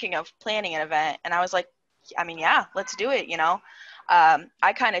kind of thinking of planning an event. And I was like, I mean, yeah, let's do it. You know,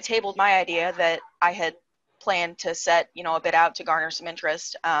 I kind of tabled my idea that I had planned to set, you know, a bit out to garner some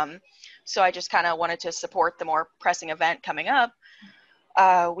interest. So I just kind of wanted to support the more pressing event coming up.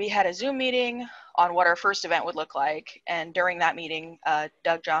 We had a Zoom meeting on what our first event would look like. And during that meeting,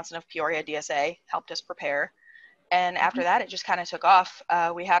 Doug Johnson of Peoria DSA helped us prepare. And after that, it just kind of took off.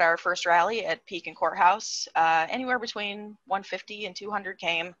 We had our first rally at Pekin Courthouse. Anywhere between 150 and 200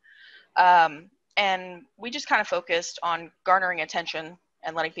 came. And we just kind of focused on garnering attention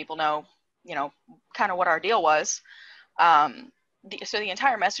and letting people know, you know, kind of what our deal was. So the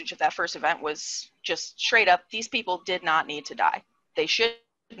entire message of that first event was just straight up, these people did not need to die. They should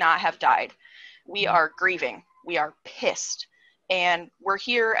not have died. We are grieving. We are pissed. And we're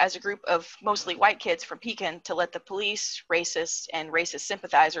here as a group of mostly white kids from Pekin to let the police, racists, and racist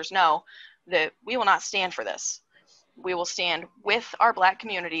sympathizers know that we will not stand for this. We will stand with our Black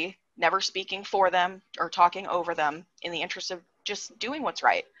community, never speaking for them or talking over them, in the interest of just doing what's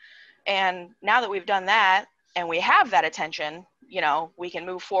right. And now that we've done that and we have that attention, you know, we can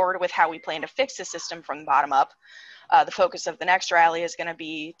move forward with how we plan to fix the system from the bottom up. The focus of the next rally is going to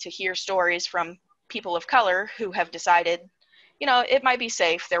be to hear stories from people of color who have decided, you know, it might be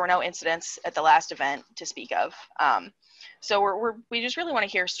safe. There were no incidents at the last event to speak of. So we just really want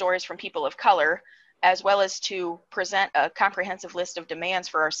to hear stories from people of color, as well as to present a comprehensive list of demands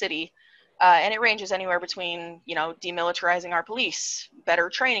for our city. And it ranges anywhere between, you know, demilitarizing our police, better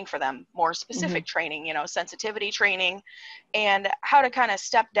training for them, more specific training, you know, sensitivity training, and how to kind of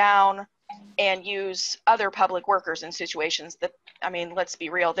step down and use other public workers in situations that, I mean, let's be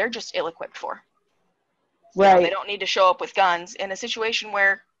real, they're just ill-equipped for. Right. You know, they don't need to show up with guns in a situation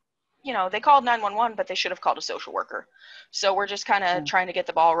where, you know, they called 911, but they should have called a social worker. So we're just kind of trying to get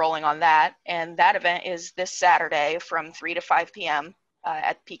the ball rolling on that. And that event is this Saturday from 3 to 5 p.m.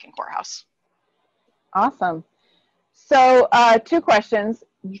 At Pekin Courthouse. Awesome. So 2 questions.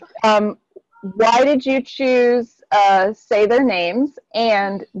 Why did you choose Say Their Names?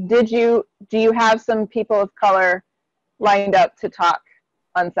 And do you have some people of color lined up to talk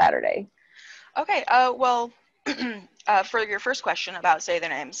on Saturday? Okay, well, for your first question about Say Their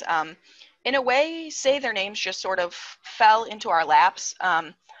Names, in a way, Say Their Names just sort of fell into our laps.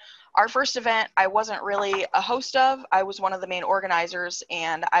 Our first event, I wasn't really a host of. I was one of the main organizers,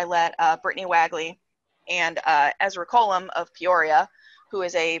 and I let Brittany Wagley and Ezra Colum of Peoria, who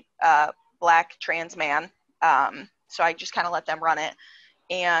is a Black trans man. So I just kind of let them run it.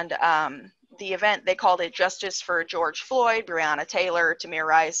 And the event, they called it Justice for George Floyd, Breonna Taylor, Tamir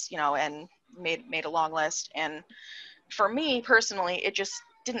Rice, and made a long list. And for me personally, it just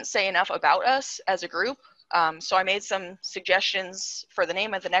didn't say enough about us as a group. So I made some suggestions for the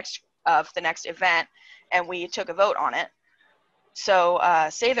name of the next event, and we took a vote on it. So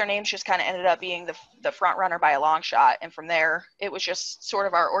Say Their Names just kind of ended up being the front runner by a long shot. And from there, it was just sort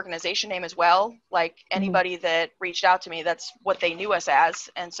of our organization name as well. Like anybody that reached out to me, that's what they knew us as.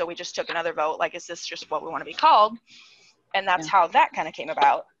 And so we just took another vote. Like, is this just what we want to be called? And that's how that kind of came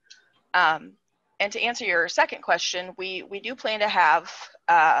about. And to answer your second question, we do plan to have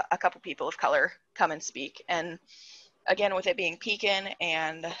a couple people of color come and speak. And again, with it being Pekin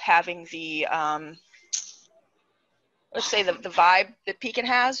and having the let's say the vibe that Pekin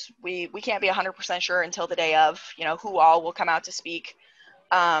has, we can't be 100% sure until the day of, who all will come out to speak.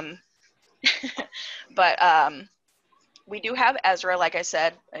 But we do have Ezra, like I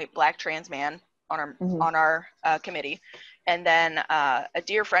said, a Black trans man on our committee. And then a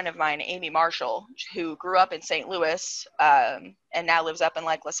dear friend of mine, Amy Marshall, who grew up in St. Louis and now lives up in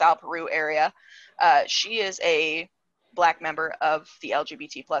like LaSalle, Peru area. She is a Black member of the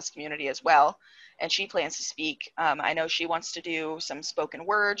LGBT plus community as well. And she plans to speak. I know she wants to do some spoken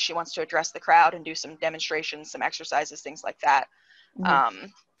word. She wants to address the crowd and do some demonstrations, some exercises, things like that.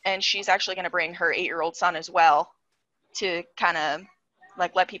 And she's actually going to bring her 8-year-old son as well to kind of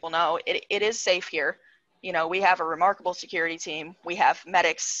like let people know it is safe here. We have a remarkable security team. We have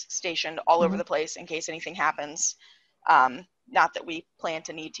medics stationed all over the place in case anything happens. Not that we plan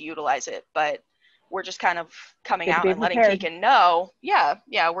to need to utilize it, but we're just kind of coming out and letting Pekin know. Yeah,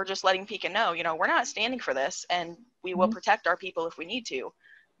 we're just letting Pekin know, we're not standing for this, and we will protect our people if we need to,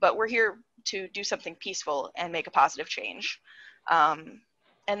 but we're here to do something peaceful and make a positive change. And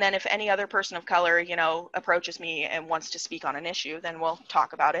then if any other person of color, approaches me and wants to speak on an issue, then we'll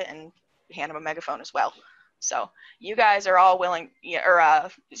talk about it and hand them a megaphone as well. So you guys are all willing,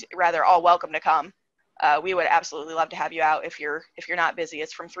 or rather all welcome to come. We would absolutely love to have you out if you're not busy.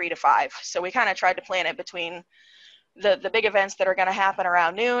 It's from 3 to 5. So we kind of tried to plan it between the big events that are going to happen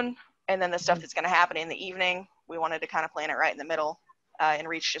around noon and then the stuff that's going to happen in the evening. We wanted to kind of plan it right in the middle and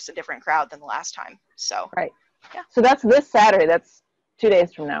reach just a different crowd than the last time. So right. Yeah. So that's this Saturday. That's 2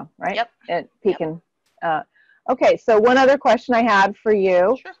 days from now, right? Yep. At Pekin. Yep. Okay. So one other question I had for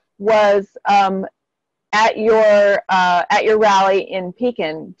you was at your rally in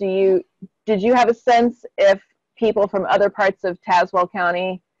Pekin, did you have a sense if people from other parts of Tazewell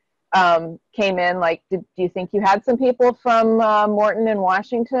County came in? Like, do you think you had some people from Morton and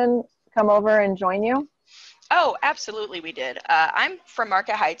Washington come over and join you? Oh, absolutely we did. I'm from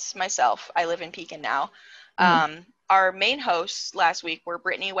Market Heights myself. I live in Pekin now. Our main hosts last week were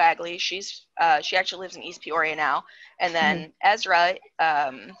Brittany Wagley. She actually lives in East Peoria now. And then Ezra,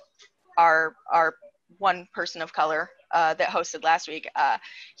 our one person of color that hosted last week,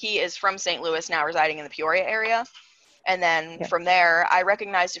 he is from St. Louis, now residing in the Peoria area. And then from there, I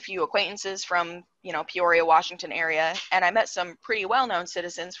recognized a few acquaintances from, Peoria, Washington area. And I met some pretty well-known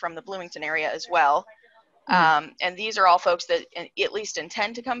citizens from the Bloomington area as well. And these are all folks that at least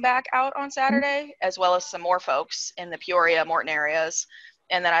intend to come back out on Saturday, as well as some more folks in the Peoria, Morton areas.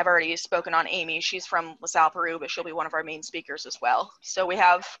 And then I've already spoken on Amy. She's from LaSalle, Peru, but she'll be one of our main speakers as well. So we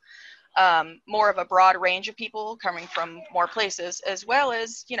have more of a broad range of people coming from more places, as well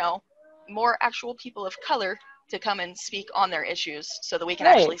as, more actual people of color to come and speak on their issues so that we can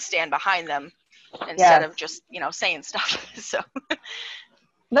actually stand behind them instead of just, saying stuff. So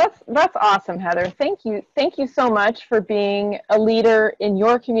That's awesome, Heather. Thank you so much for being a leader in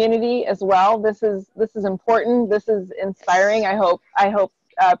your community as well. This is important. This is inspiring. I hope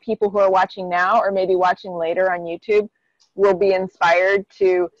people who are watching now or maybe watching later on YouTube will be inspired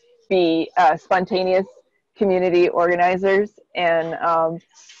to be spontaneous community organizers and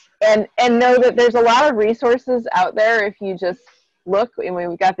know that there's a lot of resources out there. If you just look, and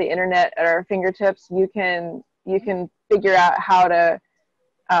we've got the internet at our fingertips, you can figure out how to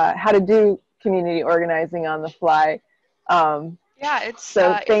do community organizing on the fly.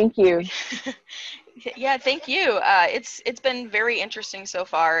 Thank you. Yeah, thank you. It's been very interesting so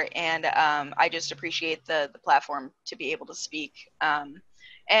far, and I just appreciate the platform to be able to speak.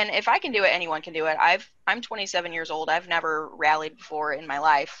 And if I can do it, anyone can do it. I'm 27 years old. I've never rallied before in my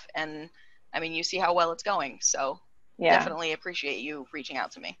life, and I mean, you see how well it's going. So definitely appreciate you reaching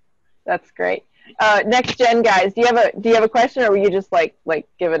out to me. That's great. Next gen guys, do you have a question, or were you just like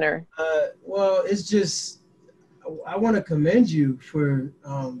giving her? Well, it's just I want to commend you for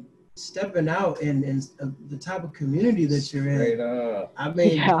stepping out and the type of community that you're in. Straight up. I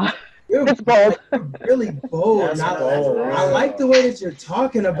mean, Yeah, you're, it's bold. you're really bold. That's And bold. I like the way that you're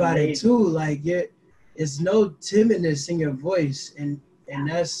talking about it Amazing. too. Like it's no timidness in your voice, and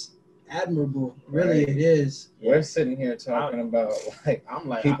that's admirable. Really, Right. it is. We're sitting here talking about like I'm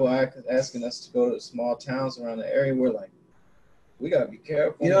like, people asking us to go to small towns around the area. We're like, we gotta be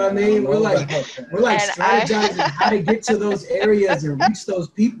careful. You know what I mean? We're like And strategizing how to get to those areas and reach those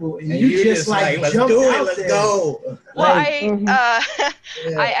people, and you just like let's jump do it, out let's there. go. Well, Like,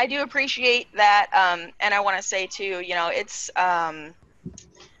 Yeah. I do appreciate that, and I want to say too, it's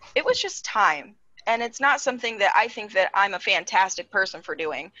it was just time, and it's not something that I think that I'm a fantastic person for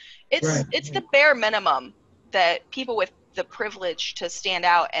doing. It's the bare minimum that people with the privilege to stand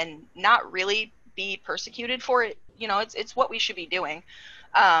out and not really be persecuted for it. It's what we should be doing.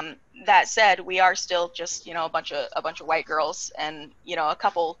 That said, we are still just a bunch of white girls and a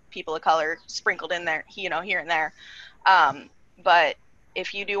couple people of color sprinkled in there, here and there. But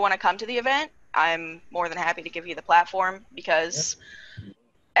if you do want to come to the event, I'm more than happy to give you the platform, because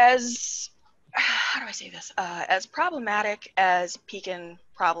as how do I say this? As problematic as Pekin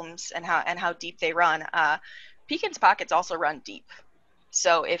problems and how deep they run, Pekin's pockets also run deep.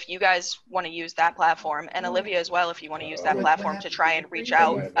 So if you guys want to use that platform, and Olivia as well, if you want to use that platform to try and reach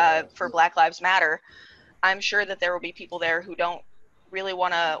out for Black Lives Matter, I'm sure that there will be people there who don't really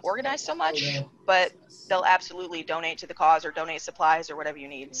want to organize so much, but they'll absolutely donate to the cause or donate supplies or whatever you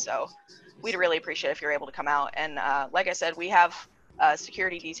need. So we'd really appreciate if you're able to come out. And like I said, we have a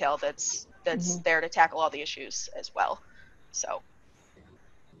security detail that's there to tackle all the issues as well. So.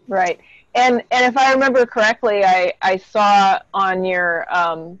 Right. And if I remember correctly, I saw on your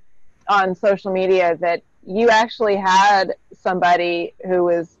on social media that you actually had somebody who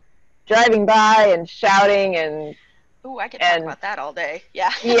was driving by and shouting and. Ooh, I could talk about that all day.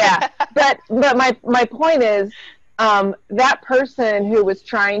 Yeah. Yeah. But my point is, that person who was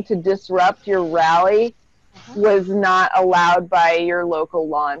trying to disrupt your rally was not allowed by your local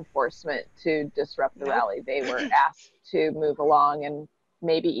law enforcement to disrupt the rally. They were asked to move along and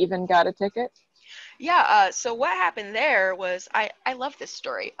maybe even got a ticket. Yeah, so what happened there was I love this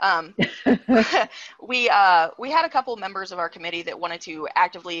story. We had a couple members of our committee that wanted to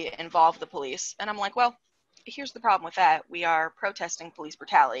actively involve the police, and I'm like, well, here's the problem with that. We are protesting police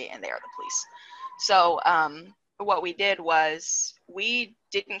brutality, and they are the police. So what we did was we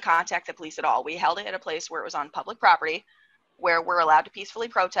didn't contact the police at all. We held it at a place where it was on public property, where we're allowed to peacefully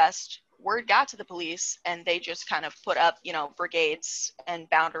protest. Word got to the police, and they just kind of put up, brigades and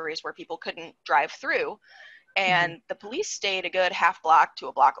boundaries where people couldn't drive through. And the police stayed a good half block to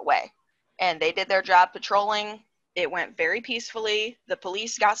a block away. And they did their job patrolling. It went very peacefully. The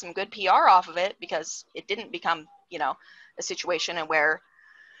police got some good PR off of it, because it didn't become, a situation in where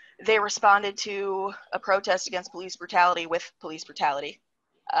they responded to a protest against police brutality with police brutality,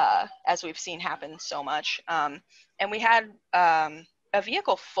 as we've seen happen so much. And we had a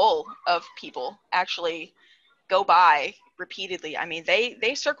vehicle full of people actually go by repeatedly. I mean,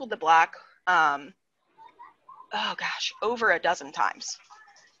 they circled the block, over a dozen times.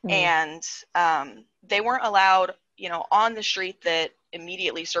 And they weren't allowed, on the street that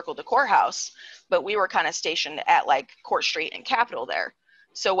immediately circled the courthouse, but we were kind of stationed at like Court Street and Capitol there.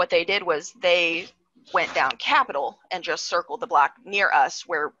 So what they did was they went down Capitol and just circled the block near us,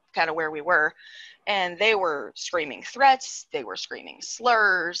 where we were. And they were screaming threats. They were screaming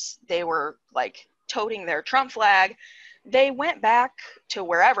slurs. They were like toting their Trump flag. They went back to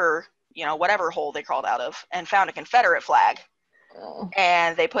wherever, whatever hole they crawled out of, and found a Confederate flag.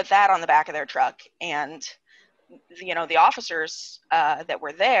 And they put that on the back of their truck. And, the officers that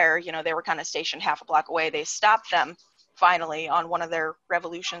were there, they were kind of stationed half a block away. They stopped them finally on one of their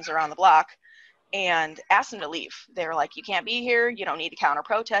revolutions around the block and asked them to leave. They were like, you can't be here. You don't need to counter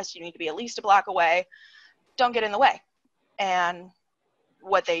protest. You need to be at least a block away. Don't get in the way. And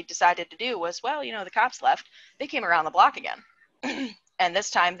what they decided to do was, well, the cops left. They came around the block again. And this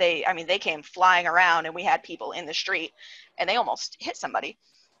time they came flying around, and we had people in the street, and they almost hit somebody,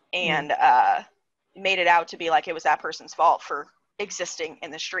 and made it out to be like it was that person's fault for existing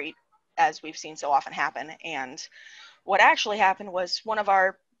in the street, as we've seen so often happen. And what actually happened was one of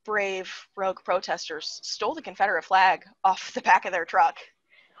our brave rogue protesters stole the Confederate flag off the back of their truck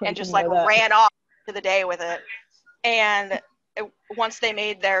and just ran off to the day with it. And once they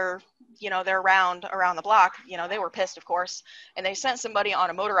made their round around the block, they were pissed, of course, and they sent somebody on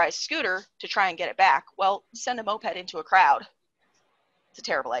a motorized scooter to try and get it back. Well, send a moped into a crowd. it's a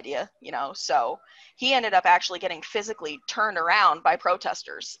terrible idea, you know. So he ended up actually getting physically turned around by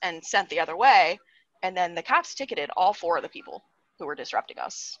protesters and sent the other way. And then the cops ticketed all 4 of the people who were disrupting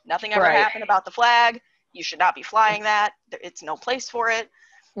us. Nothing ever happened about the flag. You should not be flying that. It's no place for it.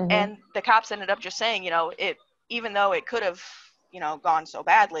 Mm-hmm. And the cops ended up just saying, you know, even though it could have, you know, gone so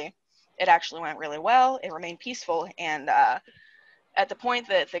badly, it actually went really well. It remained peaceful. And at the point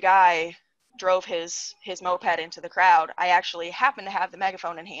that the guy drove his moped into the crowd, I actually happened to have the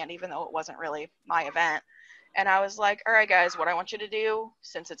megaphone in hand, even though it wasn't really my event. And I was like, all right, guys, what I want you to do,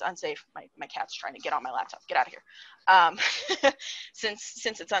 since it's unsafe, my cat's trying to get on my laptop, get out of here.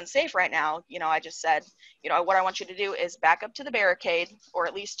 Since it's unsafe right now, you know, I just said, you know, what I want you to do is back up to the barricade, or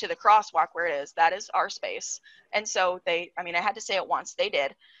at least to the crosswalk where it is. That is our space. And so I had to say it once. They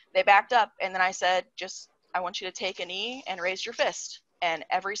did. They backed up, and then I said, I want you to take a knee and raise your fist. And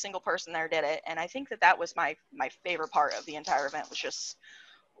every single person there did it. And I think that was my favorite part of the entire event, was just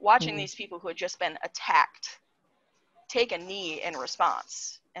watching these people who had just been attacked take a knee in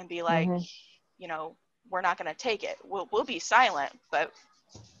response and be like, you know, we're not going to take it. We'll be silent, but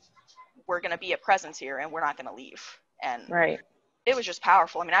we're going to be a presence here, and we're not going to leave. And it was just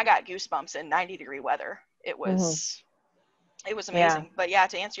powerful. I mean, I got goosebumps in 90-degree weather. It was amazing. Yeah. But yeah,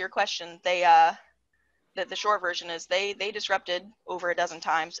 to answer your question, the short version is they disrupted over a dozen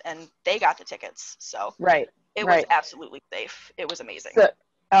times, and they got the tickets. So it was absolutely safe. It was amazing.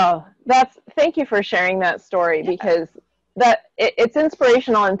 So, thank you for sharing that story, because it's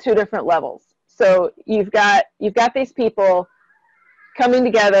inspirational on 2 different levels. So you've got these people coming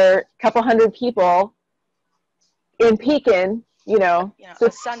together, a couple hundred people in Pekin, you know,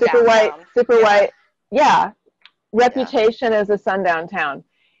 super white, reputation as a sundown town,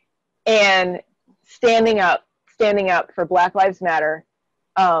 and standing up for Black Lives Matter,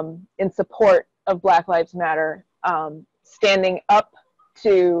 in support of Black Lives Matter, standing up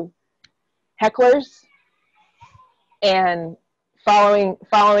to hecklers and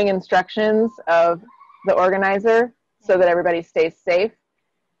following instructions of the organizer so that everybody stays safe.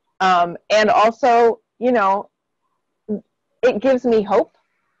 And also, you know, it gives me hope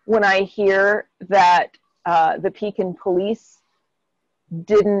when I hear that the Pekin police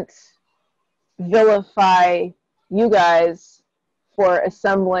didn't vilify you guys for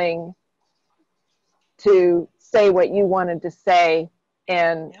assembling to say what you wanted to say,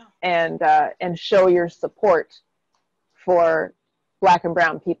 and show your support for Black and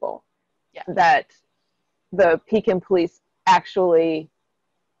brown people. That the Pekin police actually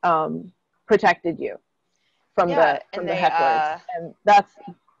protected you from the hecklers, and that's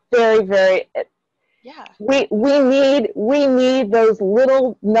very, very. We need those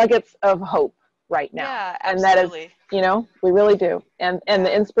little nuggets of hope right now. Yeah, and absolutely. that is, you know, we really do. And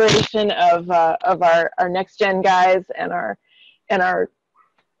the inspiration of our next gen guys and our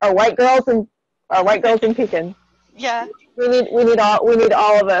white girls in Pekin. Yeah. We need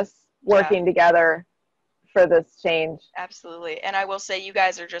all of us working together for this change. Absolutely. And I will say, you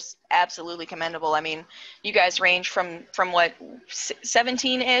guys are just absolutely commendable. I mean, you guys range from what,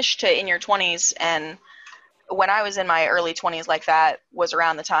 17-ish to in your 20s, and when I was in my early 20s, like, that was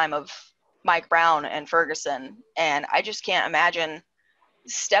around the time of Mike Brown and Ferguson, and I just can't imagine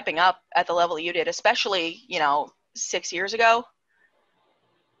stepping up at the level you did, especially, you know, 6 years ago.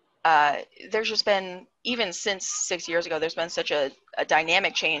 There's just been, even since 6 years ago, there's been such a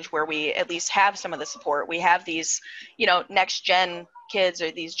dynamic change where we at least have some of the support. We have these, you know, next gen kids,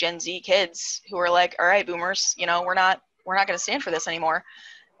 or these Gen Z kids who are like, all right, boomers, you know, we're not going to stand for this anymore.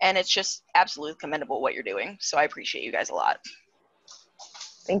 And it's just absolutely commendable what you're doing. So I appreciate you guys a lot.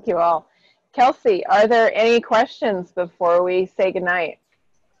 Thank you all. Kelsey, are there any questions before we say goodnight?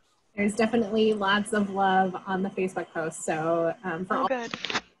 There's definitely lots of love on the Facebook post. So for all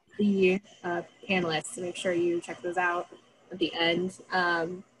the panelists, make sure you check those out at the end.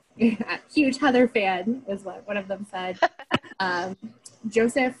 Huge Heather fan is what one of them said.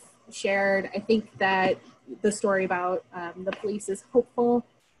 Joseph shared, I think, that the story about the police is hopeful.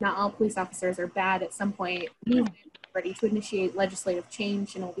 Not all police officers are bad. At some point, we're ready to initiate legislative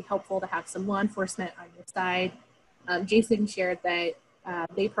change, and it'll be helpful to have some law enforcement on your side. Jason shared that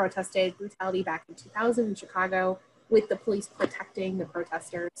they protested brutality back in 2000 in Chicago, with the police protecting the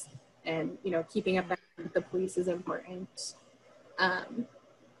protesters, and, you know, keeping up with the police is important.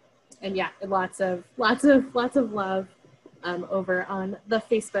 And yeah, lots of love over on the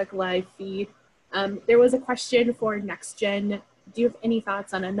Facebook Live feed. There was a question for Next Gen. Do you have any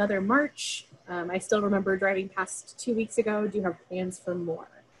thoughts on another march? I still remember driving past 2 weeks ago. Do you have plans for more?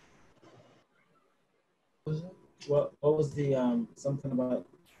 What was the something about?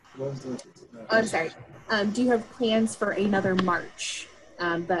 What was the? I'm sorry. Do you have plans for another march?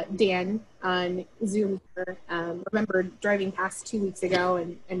 But Dan on Zoom here, remember driving past 2 weeks ago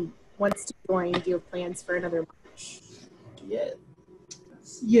and wants to join. Do you have plans for another march?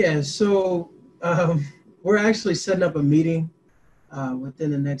 Yeah, so we're actually setting up a meeting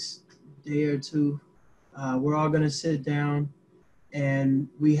within the next day or two. We're all going to sit down, and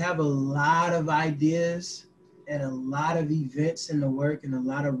we have a lot of ideas and a lot of events in the work and a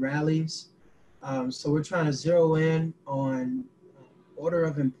lot of rallies. So we're trying to zero in on order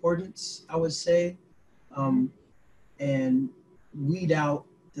of importance, I would say, and weed out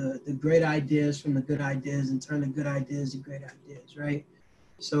the great ideas from the good ideas and turn the good ideas to great ideas, right?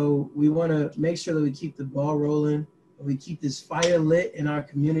 So we want to make sure that we keep the ball rolling and we keep this fire lit in our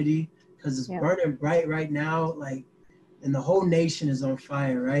community, because it's burning bright right now, like, and the whole nation is on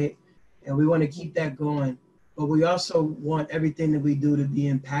fire, right? And we want to keep that going. But we also want everything that we do to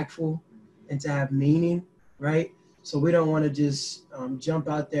be impactful and to have meaning, right? So we don't want to just jump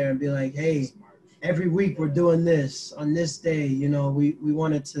out there and be like, hey, every week we're doing this on this day. You know, we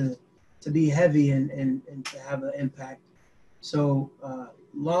want it to be heavy and to have an impact. So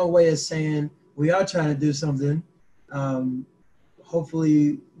long way of saying we are trying to do something,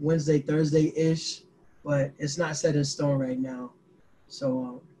 hopefully Wednesday, Thursday-ish, but it's not set in stone right now.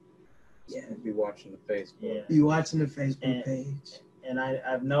 So yeah. Be watching the Facebook. Yeah. Be watching the Facebook page. And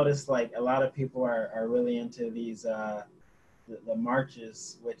I've noticed like a lot of people are really into these the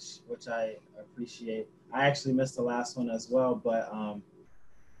marches, which I appreciate. I actually missed the last one as well, but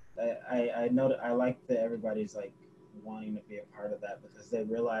I know I like that everybody's like wanting to be a part of that, because they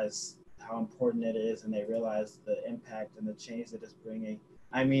realize how important it is, and they realize the impact and the change that it's bringing.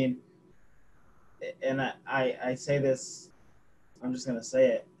 I mean, and I say this, I'm just gonna say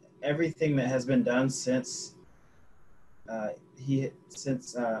it. Everything that has been done since all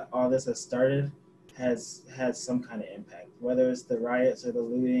this has started has had some kind of impact, whether it's the riots or the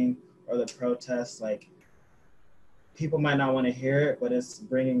looting or the protests. Like, people might not want to hear it, but it's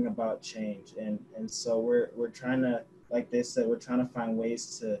bringing about change, and so we're trying to, like they said, we're trying to find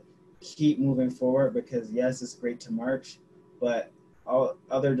ways to keep moving forward, because yes, it's great to march, but all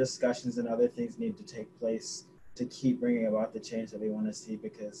other discussions and other things need to take place to keep bringing about the change that we want to see,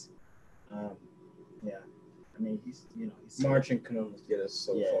 because yeah, I mean, he's marching can only get us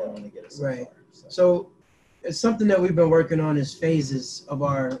so far. Only get us so Right. far. So it's something that we've been working on is phases of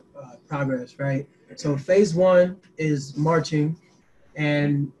our progress, right? So phase one is marching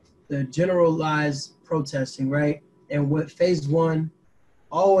and the generalized protesting, right? And what phase one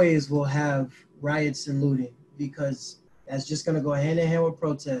always will have riots and looting, because that's just going to go hand in hand with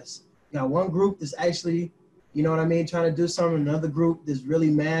protests. You got one group that's actually, you know what I mean, trying to do something, another group that's really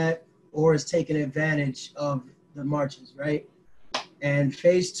mad or is taking advantage of the marches, right? And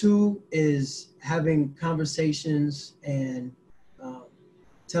phase two is having conversations and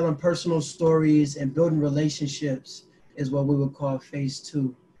telling personal stories and building relationships is what we would call phase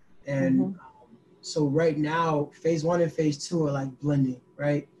two. And so right now, phase one and phase two are like blending,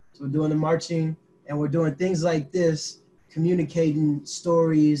 right? So we're doing the marching and we're doing things like this, communicating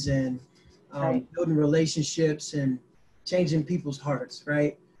stories and building relationships and changing people's hearts,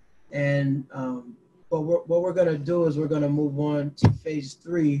 right? And but what we're gonna do is we're gonna move on to phase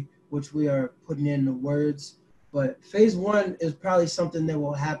three, which we are putting in the words. But phase one is probably something that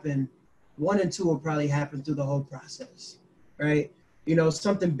will happen. 1 and 2 will probably happen through the whole process, right? You know,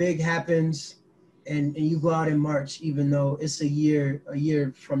 something big happens and you go out and march, even though it's a year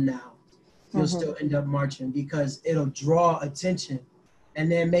from now, you'll still end up marching because it'll draw attention.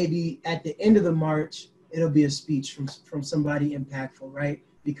 And then maybe at the end of the march, it'll be a speech from somebody impactful, right?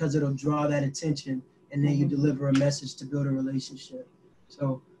 Because it'll draw that attention, and then you deliver a message to build a relationship.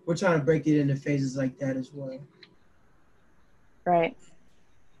 So we're trying to break it into phases like that as well. Right.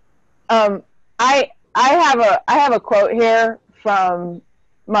 I have a quote here from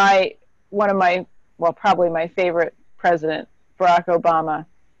probably my favorite president, Barack Obama.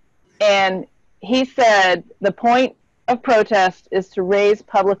 And he said, the point of protest is to raise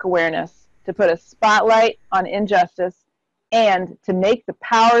public awareness, to put a spotlight on injustice, and to make the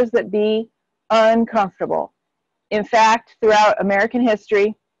powers that be uncomfortable. In fact, throughout American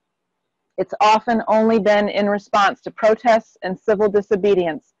history, it's often only been in response to protests and civil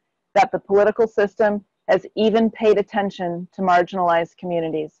disobedience that the political system has even paid attention to marginalized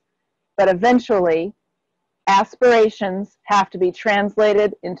communities. But eventually, aspirations have to be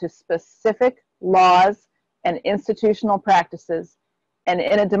translated into specific laws and institutional practices. And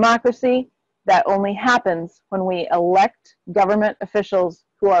in a democracy, that only happens when we elect government officials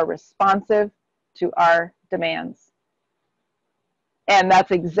who are responsive to our demands. And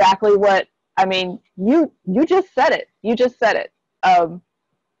that's exactly what, I mean, you just said it. You just said it.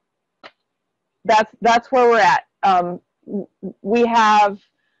 that's where we're at. We have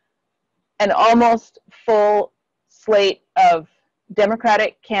an almost full slate of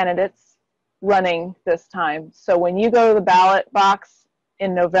Democratic candidates running this time. So when you go to the ballot box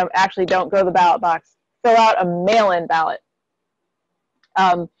in November, actually don't go to the ballot box, fill out a mail-in ballot.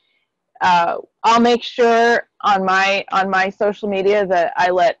 I'll make sure on my social media that I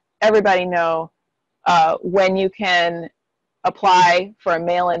let everybody know when you can apply for a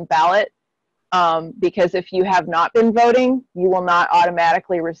mail-in ballot, because if you have not been voting, you will not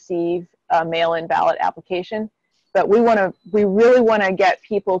automatically receive a mail-in ballot application. But we really want to get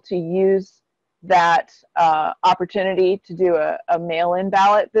people to use that opportunity to do a mail-in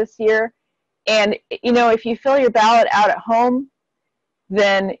ballot this year. And if you fill your ballot out at home,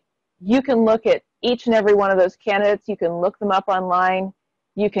 then you can look at each and every one of those candidates. You can look them up online.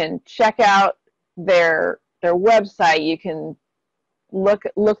 You can check out their website. You can look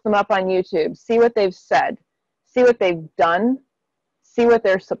them up on YouTube, see what they've said, see what they've done, see what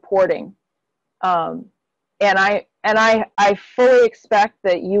they're supporting. And I fully expect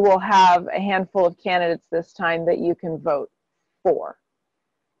that you will have a handful of candidates this time that you can vote for.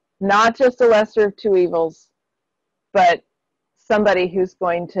 Not just a lesser of two evils, but somebody who's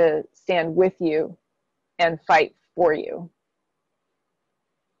going to stand with you and fight for you.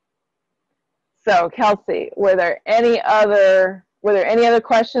 So, Kelsey, were there any other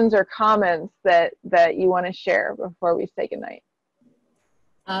questions or comments that you want to share before we say goodnight?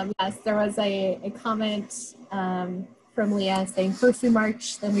 Yes, there was a comment from Leah saying, first we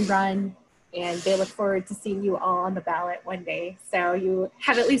march, then we run, and they look forward to seeing you all on the ballot one day. So you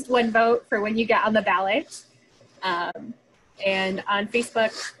have at least one vote for when you get on the ballot. And on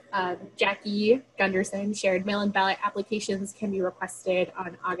Facebook, Jackie Gunderson shared mail-in ballot applications can be requested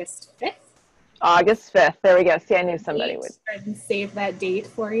on August 5th. August 5th. There we go. See, I knew somebody would. And save that date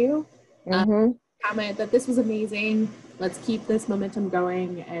for you. Comment that this was amazing. Let's keep this momentum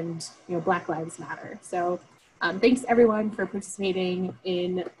going, and Black Lives Matter. So thanks everyone for participating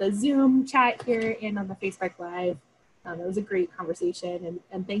in the Zoom chat here and on the Facebook Live. It was a great conversation,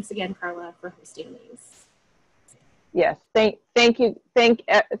 and thanks again, Carla, for hosting these. Yes, thank you, thank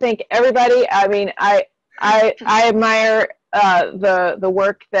everybody. I mean, I admire the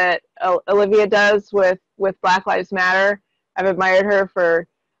work that Olivia does with Black Lives Matter. I've admired her for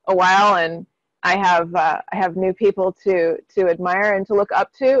a while, and I have new people to admire and to look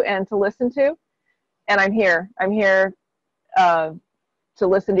up to and to listen to. And I'm here to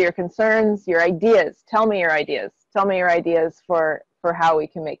listen to your concerns, your ideas. Tell me your ideas. Tell me your ideas for how we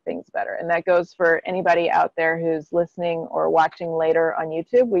can make things better. And that goes for anybody out there who's listening or watching later on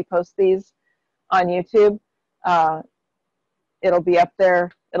YouTube. We post these on YouTube. It'll be up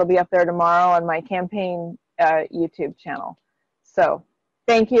there tomorrow on my campaign YouTube channel. So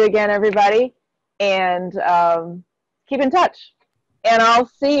thank you again, everybody, and keep in touch. And I'll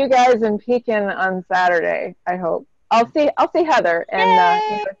see you guys in Pekin on Saturday, I hope. I'll see Heather,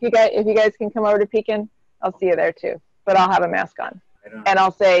 and if you guys can come over to Pekin, I'll see you there too. But I'll have a mask on, and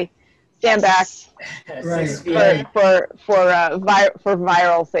I'll say, stand back for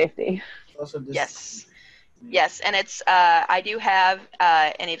viral safety. Yes, and it's I do have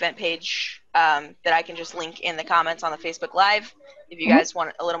an event page that I can just link in the comments on the Facebook Live. If you guys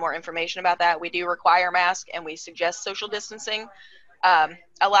want a little more information about that, we do require masks and we suggest social distancing. A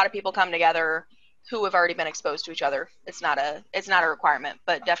lot of people come together who have already been exposed to each other. It's not a requirement,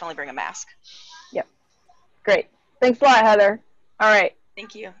 but definitely bring a mask. Yep. Great. Thanks a lot, Heather. All right.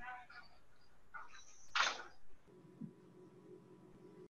 Thank you.